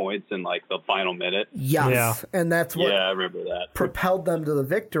 13 points in like the final minute. Yes, yeah. And that's what I remember that. propelled them to the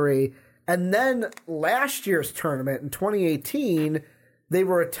victory. And then last year's tournament in 2018, they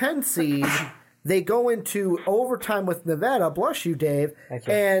were a 10 seed. They go into overtime with Nevada, bless you, Dave,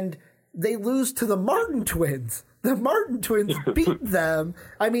 and they lose to the Martin twins. The Martin twins beat them.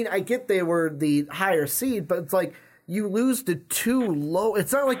 I mean, I get they were the higher seed, but it's like you lose to 2 low.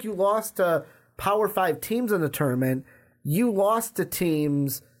 It's not like you lost to Power 5 teams in the tournament. You lost to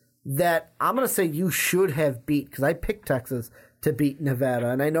teams that I'm going to say you should have beat, because I picked Texas to beat Nevada.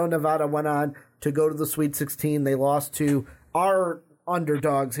 And I know Nevada went on to go to the Sweet 16. They lost to our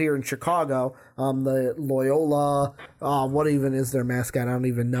underdogs here in Chicago, the Loyola, what even is their mascot? I don't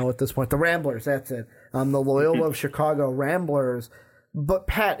even know at this point. The Ramblers, that's it. The Loyola of Chicago Ramblers. But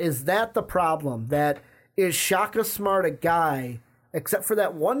Pat, is that the problem? That is Shaka Smart a guy, except for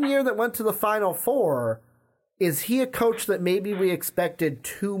that one year that went to the Final Four, is he a coach that maybe we expected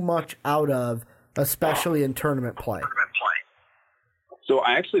too much out of, especially in tournament play? So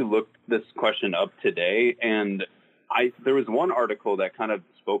I actually looked this question up today, and there was one article that kind of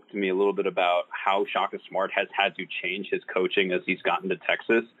spoke to me a little bit about how Shaka Smart has had to change his coaching as he's gotten to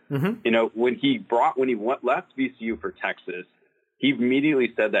Texas. Mm-hmm. You know, when he left VCU for Texas, he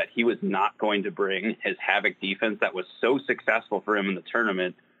immediately said that he was not going to bring his havoc defense that was so successful for him in the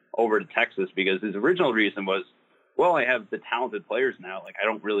tournament over to Texas, because his original reason was, well, I have the talented players now. Like, I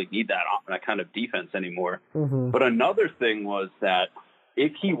don't really need that kind of defense anymore. Mm-hmm. But another thing was that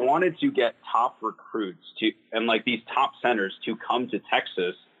if he wanted to get top recruits and like these top centers to come to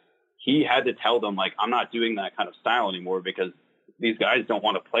Texas, he had to tell them, like, I'm not doing that kind of style anymore, because these guys don't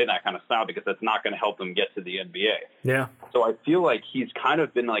want to play that kind of style, because that's not going to help them get to the NBA. Yeah. So I feel like he's kind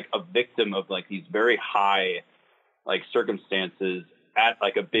of been like a victim of like these very high like circumstances at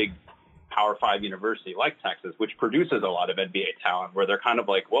like a big Power 5 university like Texas, which produces a lot of NBA talent, where they're kind of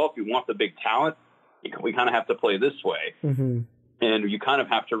like, well, if you want the big talent, we kind of have to play this way. Mm-hmm. And you kind of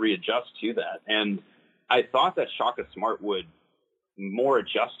have to readjust to that. And I thought that Shaka Smart would more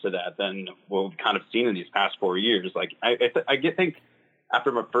adjust to that than what we've kind of seen in these past 4 years. Like, I think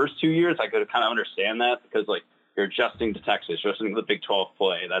after my first 2 years, I could kind of understand that, because like you're adjusting to Texas, adjusting to the Big 12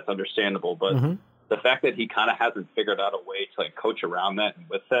 play. That's understandable. But the fact that he kind of hasn't figured out a way to like coach around that and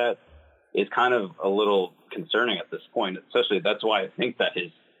with that is kind of a little concerning at this point. Especially that's why I think that his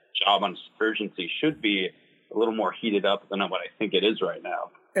job on urgency should be a little more heated up than what I think it is right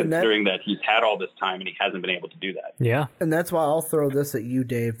now, considering that he's had all this time and he hasn't been able to do that. Yeah. And that's why I'll throw this at you,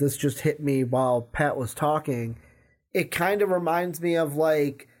 Dave. This just hit me while Pat was talking. It kind of reminds me of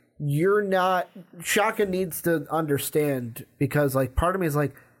like you're not. Shaka needs to understand, because like part of me is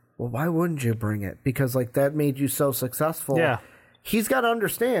like, well, why wouldn't you bring it? Because like that made you so successful. Yeah. He's got to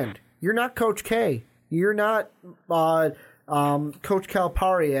understand, you're not Coach K. You're not Coach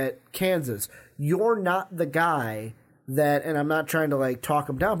Calipari at Kansas. You're not the guy that, and I'm not trying to like talk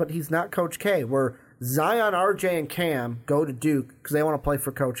him down, but he's not Coach K. Where Zion, RJ, and Cam go to Duke because they want to play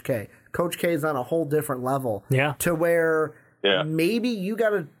for Coach K. Coach K is on a whole different level. Yeah. To where maybe you got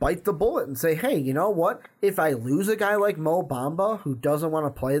to bite the bullet and say, hey, you know what? If I lose a guy like Mo Bamba who doesn't want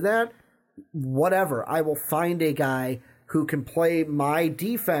to play that, whatever. I will find a guy who can play my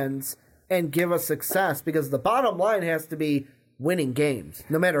defense and give us success, because the bottom line has to be winning games,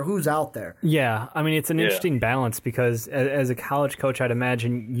 no matter who's out there. Yeah, I mean, it's an interesting balance, because as a college coach, I'd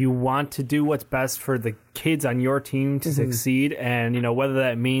imagine you want to do what's best for the kids on your team to succeed, and you know, whether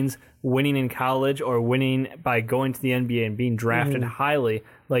that means winning in college or winning by going to the NBA and being drafted highly,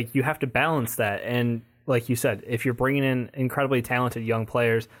 like you have to balance that. And like you said, if you're bringing in incredibly talented young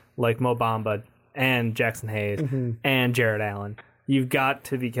players like Mo Bamba and Jackson Hayes and Jared Allen, you've got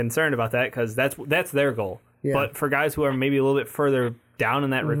to be concerned about that, because that's their goal. Yeah. But for guys who are maybe a little bit further down in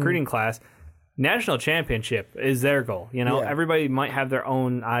that recruiting class, national championship is their goal. You know, everybody might have their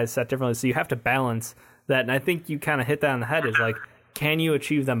own eyes set differently, so you have to balance that. And I think you kind of hit that on the head. Is like, can you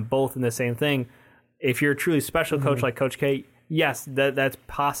achieve them both in the same thing? If you're a truly special coach like Coach K, yes, that's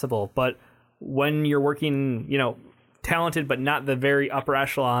possible. But when you're working, you know, talented but not the very upper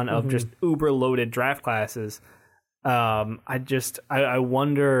echelon of just uber loaded draft classes, I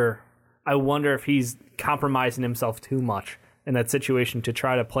wonder if he's compromising himself too much in that situation to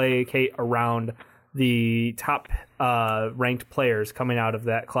try to placate around the top ranked players coming out of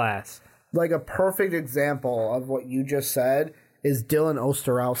that class. Like a perfect example of what you just said is Dylan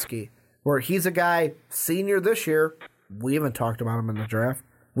Osterowski, where he's a guy, senior this year. We haven't talked about him in the draft.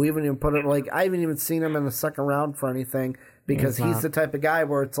 We haven't even put it, like, I haven't even seen him in the second round for anything, because he's the type of guy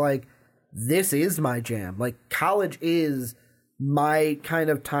where it's like, this is my jam. Like, college is my kind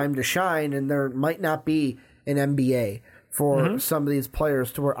of time to shine, and there might not be an NBA for some of these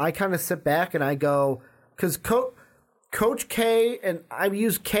players, to where I kind of sit back and I go, because Coach K, and I've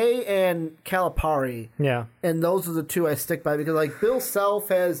used K and Calipari, and those are the two I stick by, because like Bill Self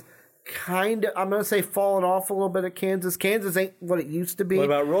has kind of, I'm going to say, fallen off a little bit at Kansas. Kansas ain't what it used to be. What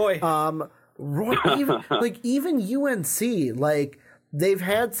about Roy? Roy, even UNC, like, they've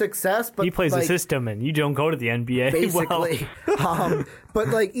had success, but he plays like, a system, and you don't go to the NBA. Basically. But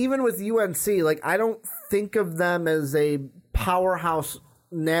like, even with UNC, like, I don't think of them as a powerhouse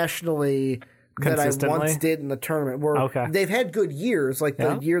nationally that I once did in the tournament. Where they've had good years, like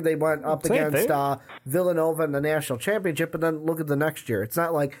the year they went up against Villanova in the national championship, but then look at the next year. It's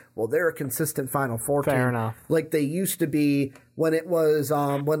not like, well, they're a consistent Final Four team. Fair enough. Like they used to be when it was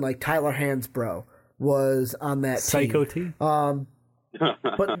when like Tyler Hansbrough was on that Psycho team. team.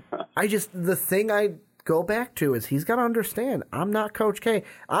 But the thing I go back to is he's got to understand, I'm not Coach K.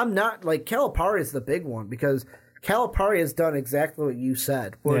 I'm not, like, Calipari is the big one, because Calipari has done exactly what you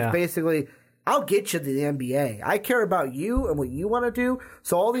said, where it's basically, I'll get you to the NBA. I care about you and what you want to do.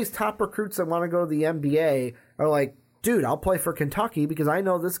 So all these top recruits that want to go to the NBA are like, dude, I'll play for Kentucky because I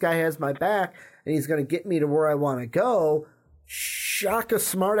know this guy has my back and he's going to get me to where I want to go. Shaka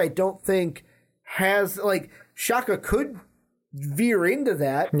Smart, I don't think has, like, Shaka could veer into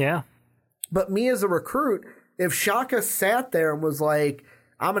that. Yeah. But me as a recruit, if Shaka sat there and was like,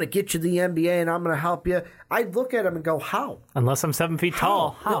 I'm going to get you the NBA and I'm going to help you, I'd look at him and go, how? Unless I'm 7 feet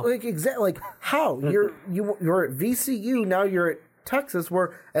tall. How? Like, exactly. Like, how? You're at VCU, now you're at Texas,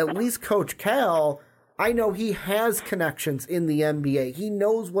 where at least Coach Cal, I know he has connections in the NBA. He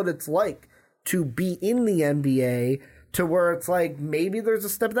knows what it's like to be in the NBA, to where it's like, maybe there's a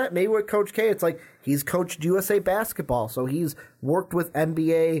step of that. Maybe with Coach K, it's like he's coached USA basketball, so he's worked with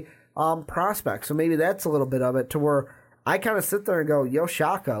NBA prospects. So maybe that's a little bit of it, to where I kind of sit there and go, yo,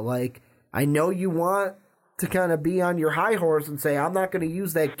 Shaka, like, I know you want to kind of be on your high horse and say, I'm not going to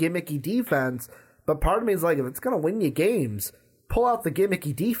use that gimmicky defense, but part of me is like, if it's going to win you games, pull out the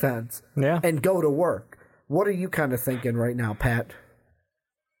gimmicky defense and go to work. What are you kind of thinking right now, Pat?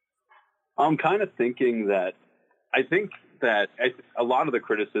 I'm kind of thinking that I think that a lot of the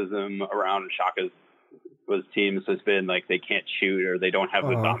criticism around Shaka's teams has been like they can't shoot or they don't have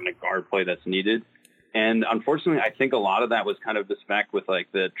the dominant guard play that's needed. And unfortunately, I think a lot of that was kind of dismissed with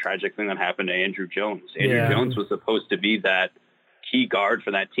like the tragic thing that happened to Andrew Jones. Andrew Jones was supposed to be that key guard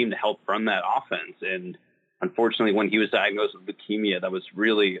for that team to help run that offense. And unfortunately, when he was diagnosed with leukemia, that was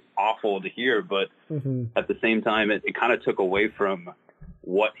really awful to hear. But at the same time, it kind of took away from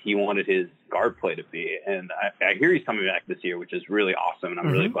what he wanted his guard play to be. And I hear he's coming back this year, which is really awesome, and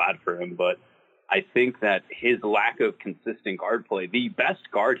I'm really glad for him. But I think that his lack of consistent guard play, the best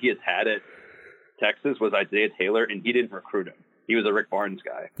guard he has had at Texas was Isaiah Taylor, and he didn't recruit him. He was a Rick Barnes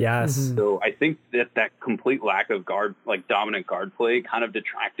guy. Yes. So I think that complete lack of dominant guard play kind of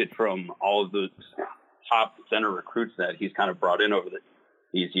detracted from all of those top center recruits that he's kind of brought in over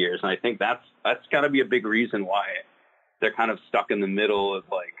these years. And I think that's got to be a big reason why they're kind of stuck in the middle of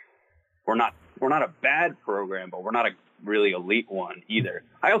we're not a bad program, but we're not a really elite one either.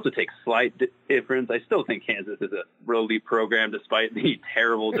 I also take slight difference. I still think Kansas is a real elite program despite the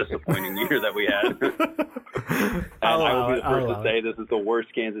terrible, disappointing year that we had. And I will be the first to say this is the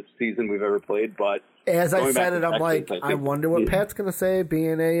worst Kansas season we've ever played. But as I said it, I'm Texas, I wonder what Pat's going to say.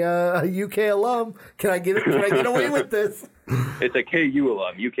 Being a UK alum, can I get away with this? It's a KU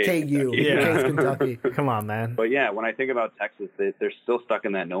alum. UK's Kentucky. Come on, man. But yeah, when I think about Texas, they're still stuck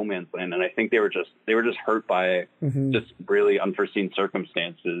in that no man's land, and I think they were just hurt by just really unforeseen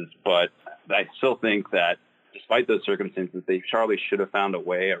circumstances. But I still think that despite those circumstances, Charlie should have found a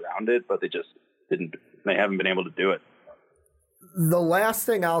way around it, but they just didn't. They haven't been able to do it. The last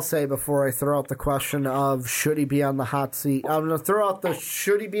thing I'll say before I throw out the question of should he be on the hot seat, I'm going to throw out the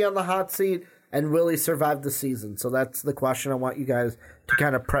should he be on the hot seat and will he survive the season? So that's the question I want you guys to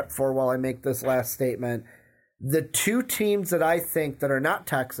kind of prep for while I make this last statement. The two teams that I think that are not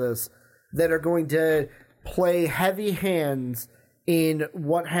Texas that are going to play heavy hands in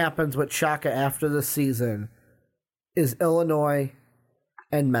what happens with Shaka after the season is Illinois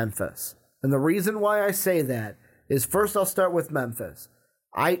and Memphis. And the reason why I say that is first I'll start with Memphis.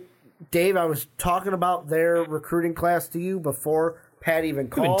 Dave, I was talking about their recruiting class to you before Pat even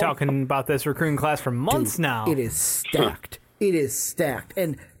called. We've been talking about this recruiting class for months now. It is stacked. It is stacked.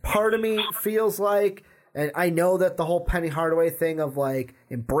 And part of me feels like, and I know that the whole Penny Hardaway thing of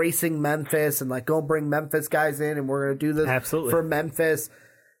embracing Memphis and go bring Memphis guys in and we're going to do this for Memphis.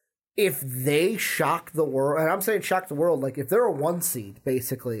 If they shock the world, and I'm saying shock the world, if they're a 1 seed,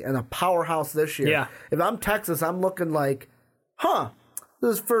 basically, and a powerhouse this year, if I'm Texas, I'm looking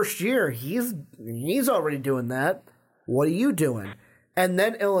this first year, he's already doing that. What are you doing? And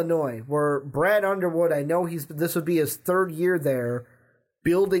then Illinois, where Brad Underwood, I know this would be his 3rd year there,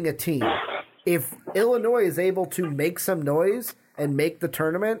 building a team. If Illinois is able to make some noise and make the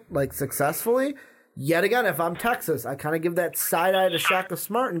tournament, successfully, yet again, if I'm Texas, I kind of give that side eye to Shaka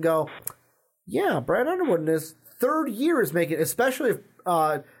Smart and go, yeah, Brad Underwood in his 3rd year is making, especially if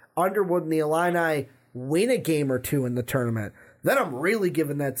Underwood and the Illini win a game or two in the tournament, then I'm really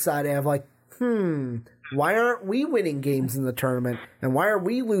giving that side eye of why aren't we winning games in the tournament? And why are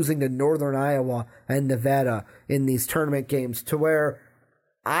we losing to Northern Iowa and Nevada in these tournament games to where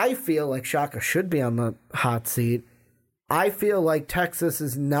I feel like Shaka should be on the hot seat. I feel like Texas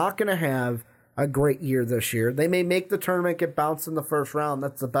is not going to have a great year this year. They may make the tournament, get bounced in the first round.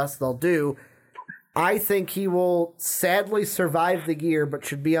 That's the best they'll do. I think he will sadly survive the year, but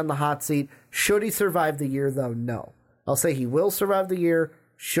should be on the hot seat. Should he survive the year, though? No. I'll say he will survive the year.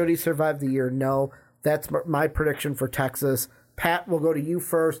 Should he survive the year? No. That's my prediction for Texas. Pat, we'll go to you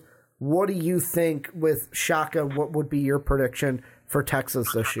first. What do you think with Shaka? What would be your prediction for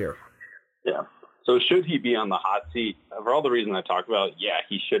Texas this year? Yeah. So should he be on the hot seat? For all the reasons I talked about, yeah,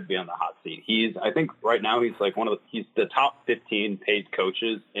 he should be on the hot seat. I think right now he's he's the top 15 paid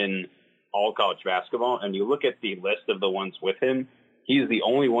coaches in all college basketball. And you look at the list of the ones with him, he's the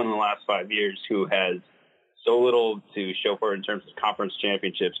only one in the last 5 years who has so little to show for it in terms of conference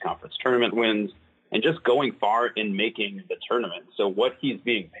championships, conference tournament wins, and just going far in making the tournament. So what he's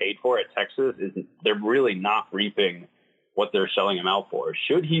being paid for at Texas is they're really not reaping what they're selling him out for.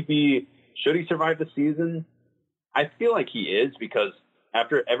 Should he survive the season? I feel like he is, because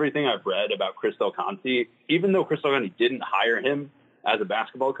after everything I've read about Chris Del Conte, even though Chris Del Conte didn't hire him as a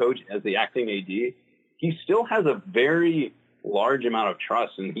basketball coach, as the acting AD, he still has a very large amount of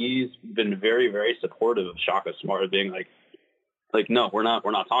trust, and he's been very, very supportive of Shaka Smart, being like, no, we're not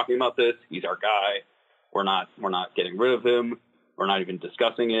talking about this. He's our guy. We're not getting rid of him. We're not even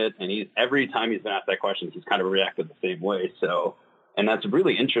discussing it. And every time he's been asked that question, he's kind of reacted the same way. So, and that's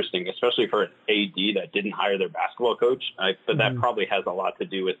really interesting, especially for an AD that didn't hire their basketball coach. But that probably has a lot to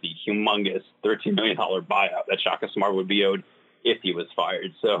do with the humongous $13 million buyout that Shaka Smart would be owed if he was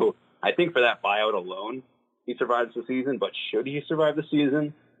fired. So I think for that buyout alone, he survives the season. But should he survive the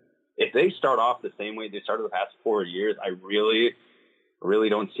season? If they start off the same way they started the past 4 years, I really, really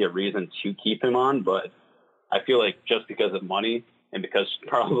don't see a reason to keep him on. But I feel like just because of money, and because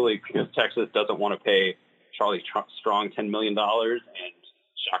Texas doesn't want to pay Charlie Strong $10 million and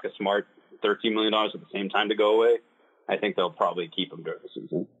Shaka Smart $13 million at the same time to go away, I think they'll probably keep him during the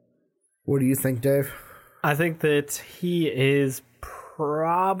season. What do you think, Dave? I think that he is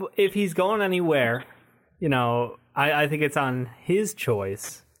if he's going anywhere, I think it's on his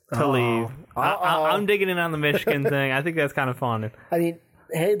choice to leave. I'm digging in on the Michigan thing. I think that's kind of fun. I mean,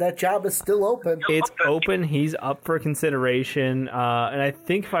 hey, that job is still open. It's open. He's up for consideration. And I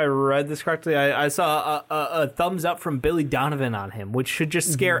think if I read this correctly, I saw a thumbs up from Billy Donovan on him, which should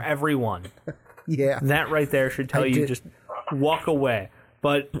just scare everyone. Yeah. That right there should tell you just walk away.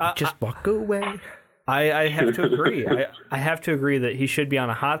 But just walk away. I have to agree. I have to agree that he should be on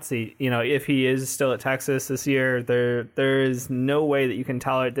a hot seat. If he is still at Texas this year, there is no way that you can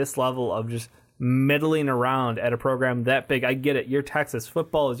tolerate this level of just middling around at a program that big. I get it. You're Texas.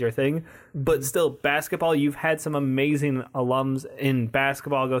 Football is your thing. But still, basketball, you've had some amazing alums in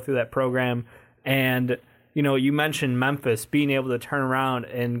basketball go through that program. And, you mentioned Memphis being able to turn around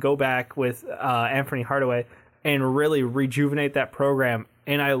and go back with Anthony Hardaway and really rejuvenate that program.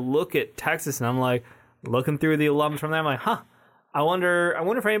 And I look at Texas and I'm like, looking through the alums from them, I'm like, I wonder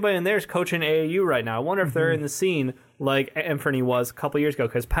if anybody in there is coaching AAU right now. I wonder if they're in the scene like Anthony was a couple years ago.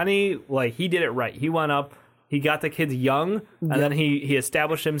 Because Penny, he did it right. He went up, he got the kids young, and then he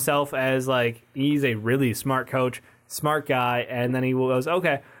established himself as he's a really smart coach, smart guy. And then he goes,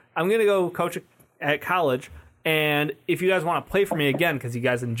 okay, I'm going to go coach at college. And if you guys want to play for me again, because you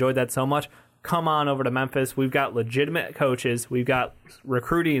guys enjoyed that so much, come on over to Memphis. We've got legitimate coaches. We've got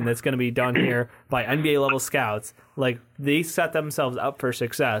recruiting that's going to be done here by NBA-level scouts. They set themselves up for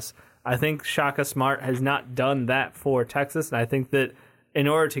success. I think Shaka Smart has not done that for Texas, and I think that in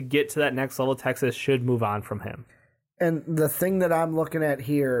order to get to that next level, Texas should move on from him. And the thing that I'm looking at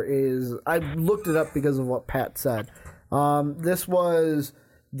here is, I looked it up because of what Pat said. This was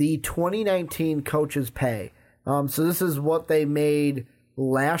the 2019 coaches' pay. So this is what they made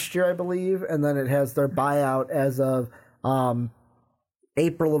last year, I believe, and then it has their buyout as of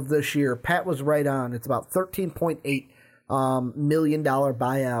April of this year. Pat was right on. It's about $13.8 million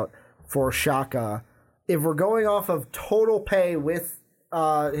buyout for Shaka. If we're going off of total pay with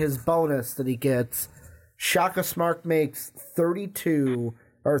his bonus that he gets, Shaka Smart makes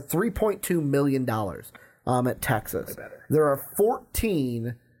 $3.2 million at Texas. There are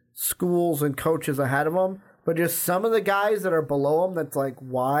 14 schools and coaches ahead of him. But just some of the guys that are below him, that's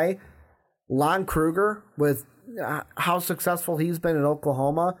why? Lon Kruger, with how successful he's been in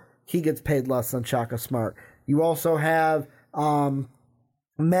Oklahoma, he gets paid less than Shaka Smart. You also have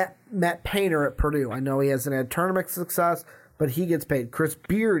Matt Painter at Purdue. I know he hasn't had tournament success, but he gets paid. Chris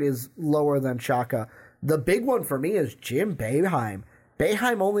Beard is lower than Shaka. The big one for me is Jim Boeheim.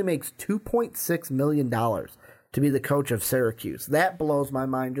 Boeheim only makes $2.6 million to be the coach of Syracuse. That blows my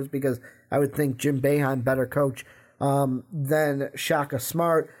mind just because I would think Jim Boeheim better coach than Shaka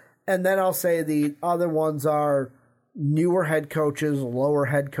Smart. And then I'll say the other ones are newer head coaches, lower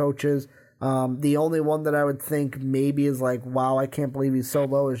head coaches. The only one that I would think maybe is wow, I can't believe he's so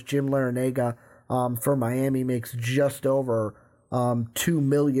low is Jim Larinaga for Miami, makes just over $2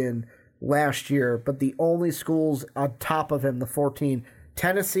 million last year. But the only schools on top of him, the 14,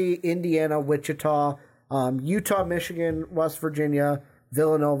 Tennessee, Indiana, Wichita, Utah, Michigan, West Virginia,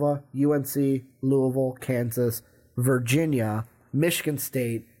 Villanova, UNC, Louisville, Kansas, Virginia, Michigan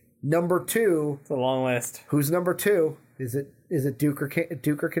State. Number 2. It's a long list. Who's number 2? Is it Duke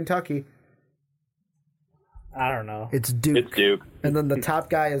or Kentucky? I don't know. It's Duke. It's Duke. And then the top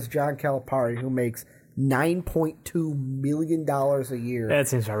guy is John Calipari, who makes $9.2 million a year. That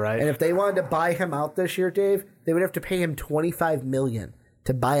seems about right. And if they wanted to buy him out this year, Dave, they would have to pay him $25 million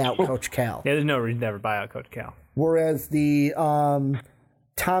to buy out Coach Cal. Yeah, there's no reason to ever buy out Coach Cal. Whereas the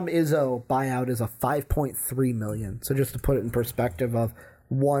Tom Izzo buyout is a $5.3 million. So just to put it in perspective of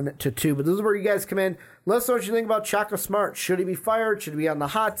 1 to 2. But this is where you guys come in. Let us know what you think about Shaka Smart. Should he be fired? Should he be on the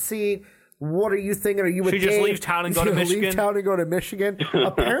hot seat? What are you thinking? Are you with Should he just leave town and go to Michigan? Leave town and go to Michigan?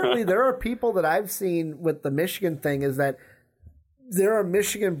 Apparently, there are people that I've seen with the Michigan thing is that there are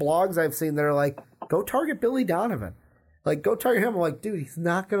Michigan blogs I've seen that are like, go target Billy Donovan. Go target him. I'm like, dude, he's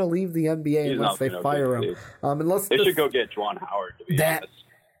not going to leave the NBA unless they fire him. They should go get Juwan Howard, to be honest.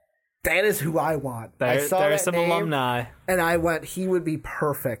 That is who I want. There's some name, alumni. And I went, he would be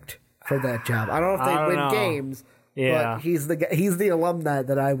perfect for that job. I don't know if they win games, but he's the alumni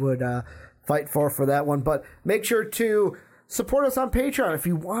that I would fight for that one. But make sure to support us on Patreon. If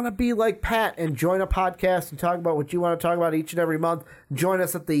you want to be like Pat and join a podcast and talk about what you want to talk about each and every month, join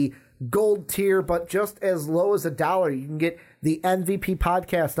us at the gold tier, but just as low as $1, you can get the MVP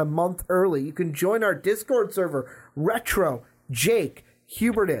podcast a month early. You can join our Discord server, Retro, Jake,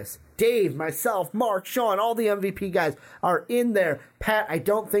 Hubertus, Dave, myself, Mark, Sean, all the MVP guys are in there. Pat, I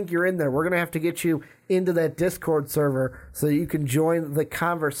don't think you're in there. We're going to have to get you into that Discord server so you can join the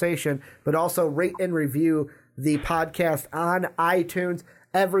conversation, but also rate and review the podcast on iTunes.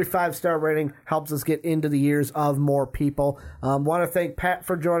 Every 5-star rating helps us get into the ears of more people. Want to thank Pat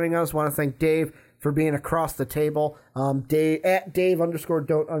for joining us. Want to thank Dave for being across the table. Dave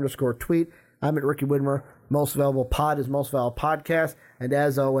 @Dave_don't_tweet. I'm at Ricky Widmer. Most Valuable Pod is Most Valuable Podcast. And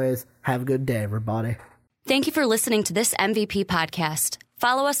as always, have a good day, everybody. Thank you for listening to this MVP podcast.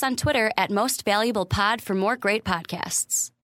 Follow us on Twitter @Most Valuable Pod for more great podcasts.